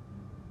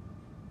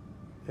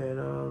 And,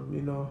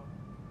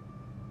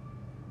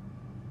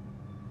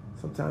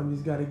 sometimes you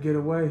just got to get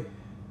away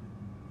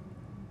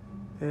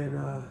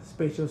and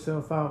space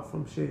yourself out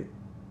from shit.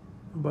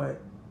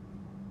 But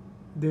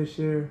this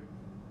year,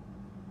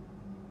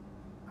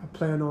 I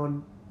plan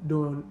on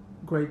doing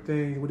great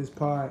things with this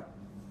pod.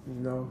 You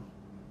know,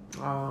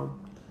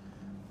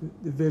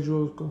 the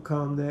visuals gonna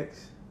come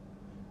next.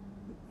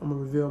 I'm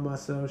gonna reveal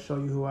myself, show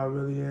you who I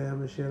really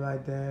am and shit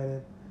like that.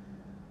 And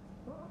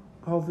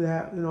hopefully,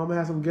 I'm gonna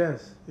have some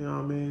guests. You know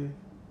what I mean?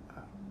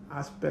 I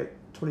expect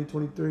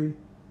 2023 to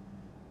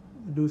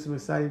do some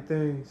exciting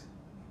things.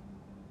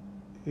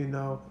 You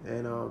know,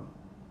 and I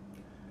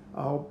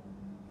hope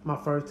my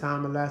first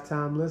time and last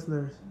time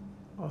listeners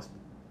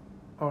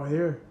are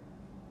here,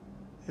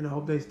 and I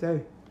hope they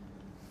stay.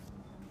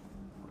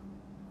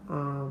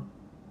 And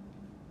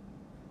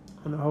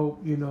I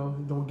hope,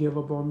 don't give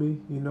up on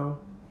me,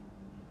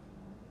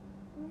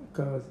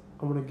 because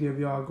I want to give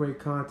y'all great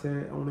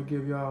content. I want to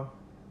give y'all,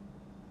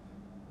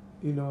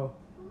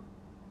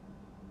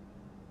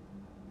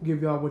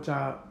 give y'all what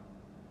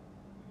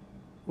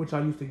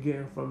y'all used to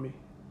getting from me,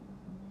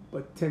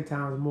 but 10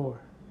 times more.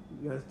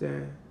 You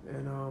understand?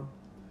 And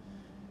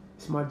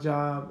it's my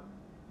job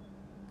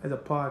as a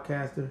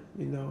podcaster,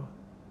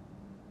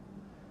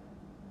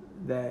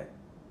 that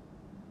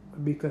I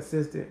be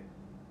consistent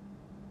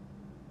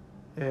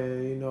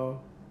and,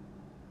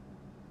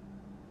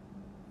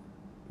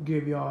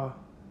 give y'all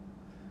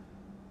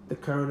the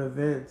current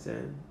events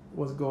and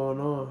what's going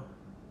on.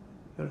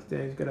 You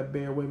understand? You just gotta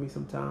bear with me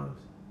sometimes.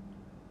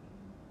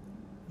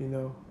 I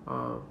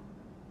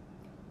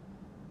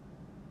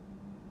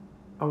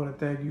want to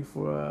thank you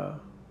for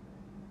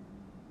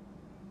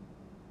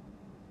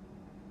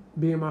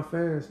being my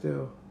fan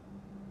still.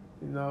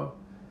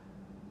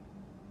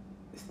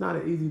 It's not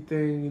an easy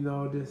thing,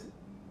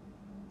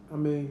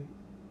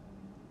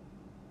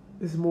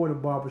 this is more than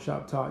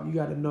barbershop talk. You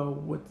got to know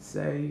what to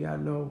say. You got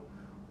to know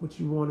what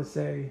you want to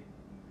say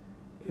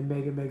and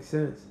make it make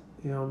sense.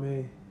 You know what I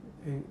mean?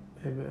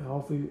 And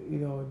hopefully,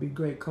 it'd be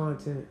great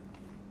content.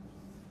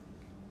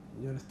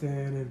 You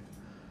understand? And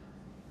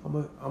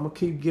I'm gonna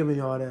keep giving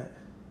y'all that,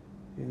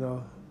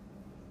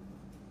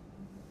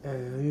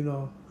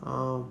 And,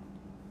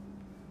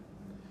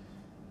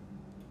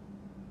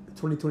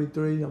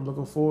 2023, I'm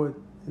looking forward,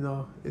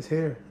 it's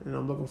here. And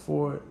I'm looking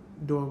forward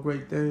to doing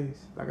great things.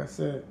 Like I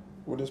said,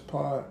 with this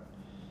pod.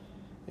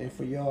 And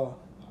for y'all,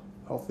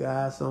 hopefully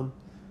I have some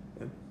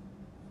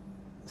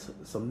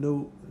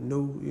new,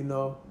 new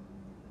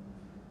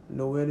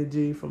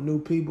energy from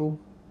new people,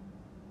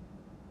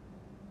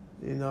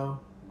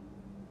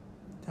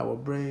 that will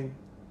bring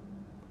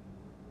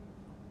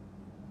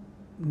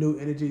new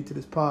energy to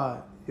this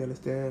pod. You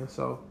understand?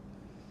 So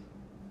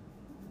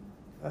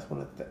I just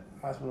want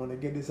to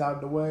get this out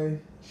of the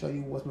way, show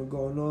you what's been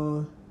going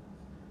on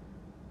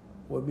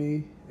with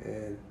me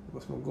and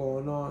what's been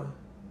going on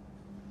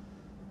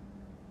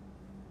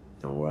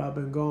and where I've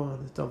been going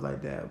and stuff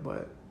like that.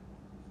 But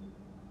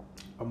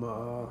I'm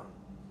gonna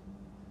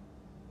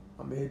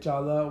hit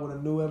y'all up with a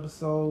new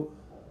episode.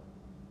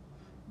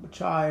 I'm gonna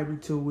try every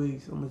 2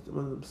 weeks. I'm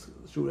gonna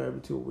shoot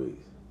every 2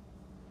 weeks.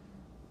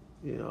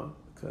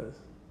 Because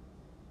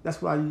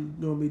that's what I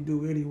normally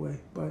do anyway.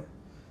 But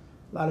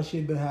a lot of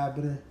shit been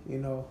happening,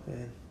 and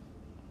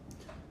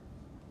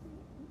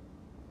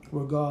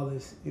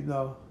regardless,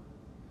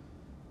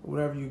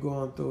 whatever you're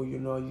going through, you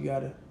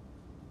gotta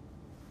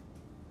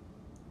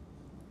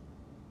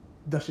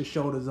dust your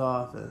shoulders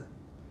off and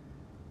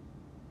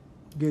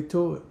get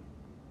to it.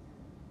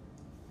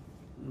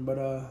 But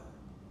I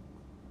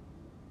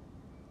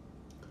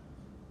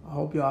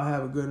hope y'all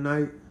have a good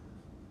night.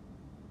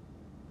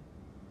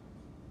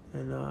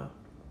 And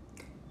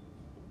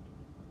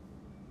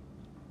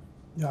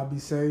y'all be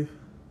safe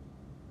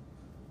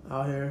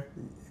out here,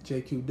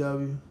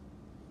 JQW.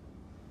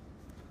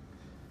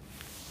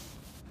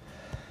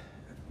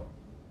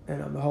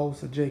 And I'm the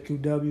host of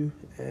JQW.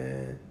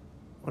 And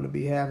on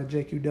behalf of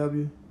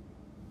JQW,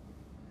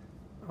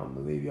 I'm going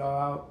to leave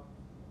y'all out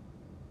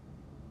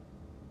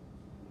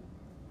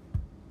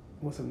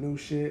with some new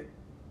shit.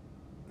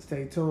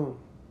 Stay tuned.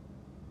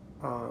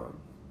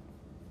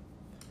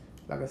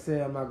 Like I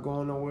said, I'm not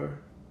going nowhere.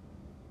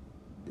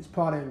 This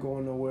pod ain't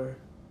going nowhere.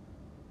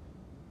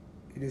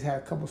 It just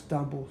had a couple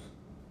stumbles.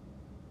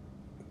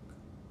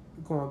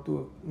 Going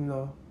through,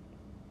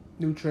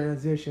 new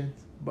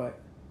transitions. But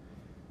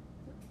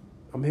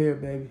I'm here,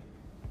 baby.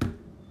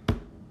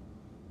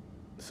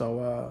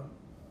 So,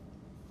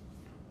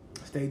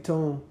 stay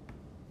tuned.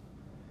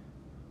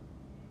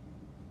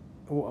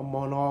 I'm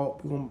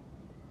on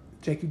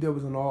JQW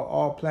is on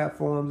all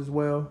platforms as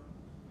well.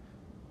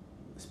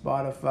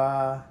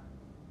 Spotify,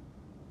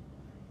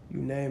 you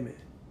name it.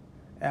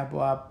 Apple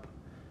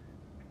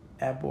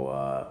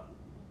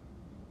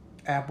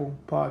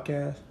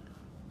podcast.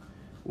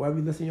 Wherever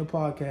you listen to your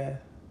podcast,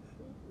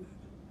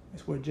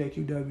 it's where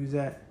JQW's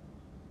at.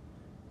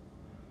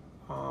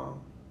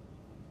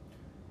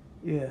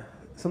 Yeah,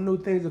 some new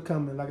things are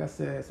coming. Like I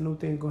said, some new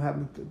things gonna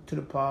happen to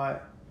the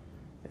pod.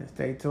 And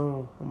stay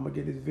tuned. I'm gonna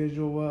get this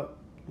visual up,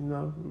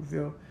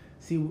 reveal,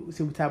 see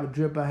what type of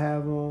drip I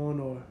have on,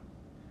 or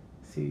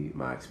see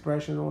my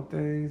expression on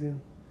things, and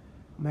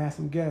I'm gonna have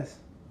some guests.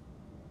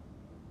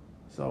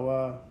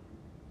 So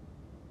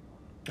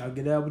I'll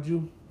get that with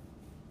you.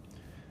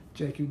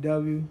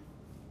 JQW.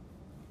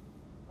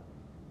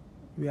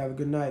 You have a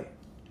good night.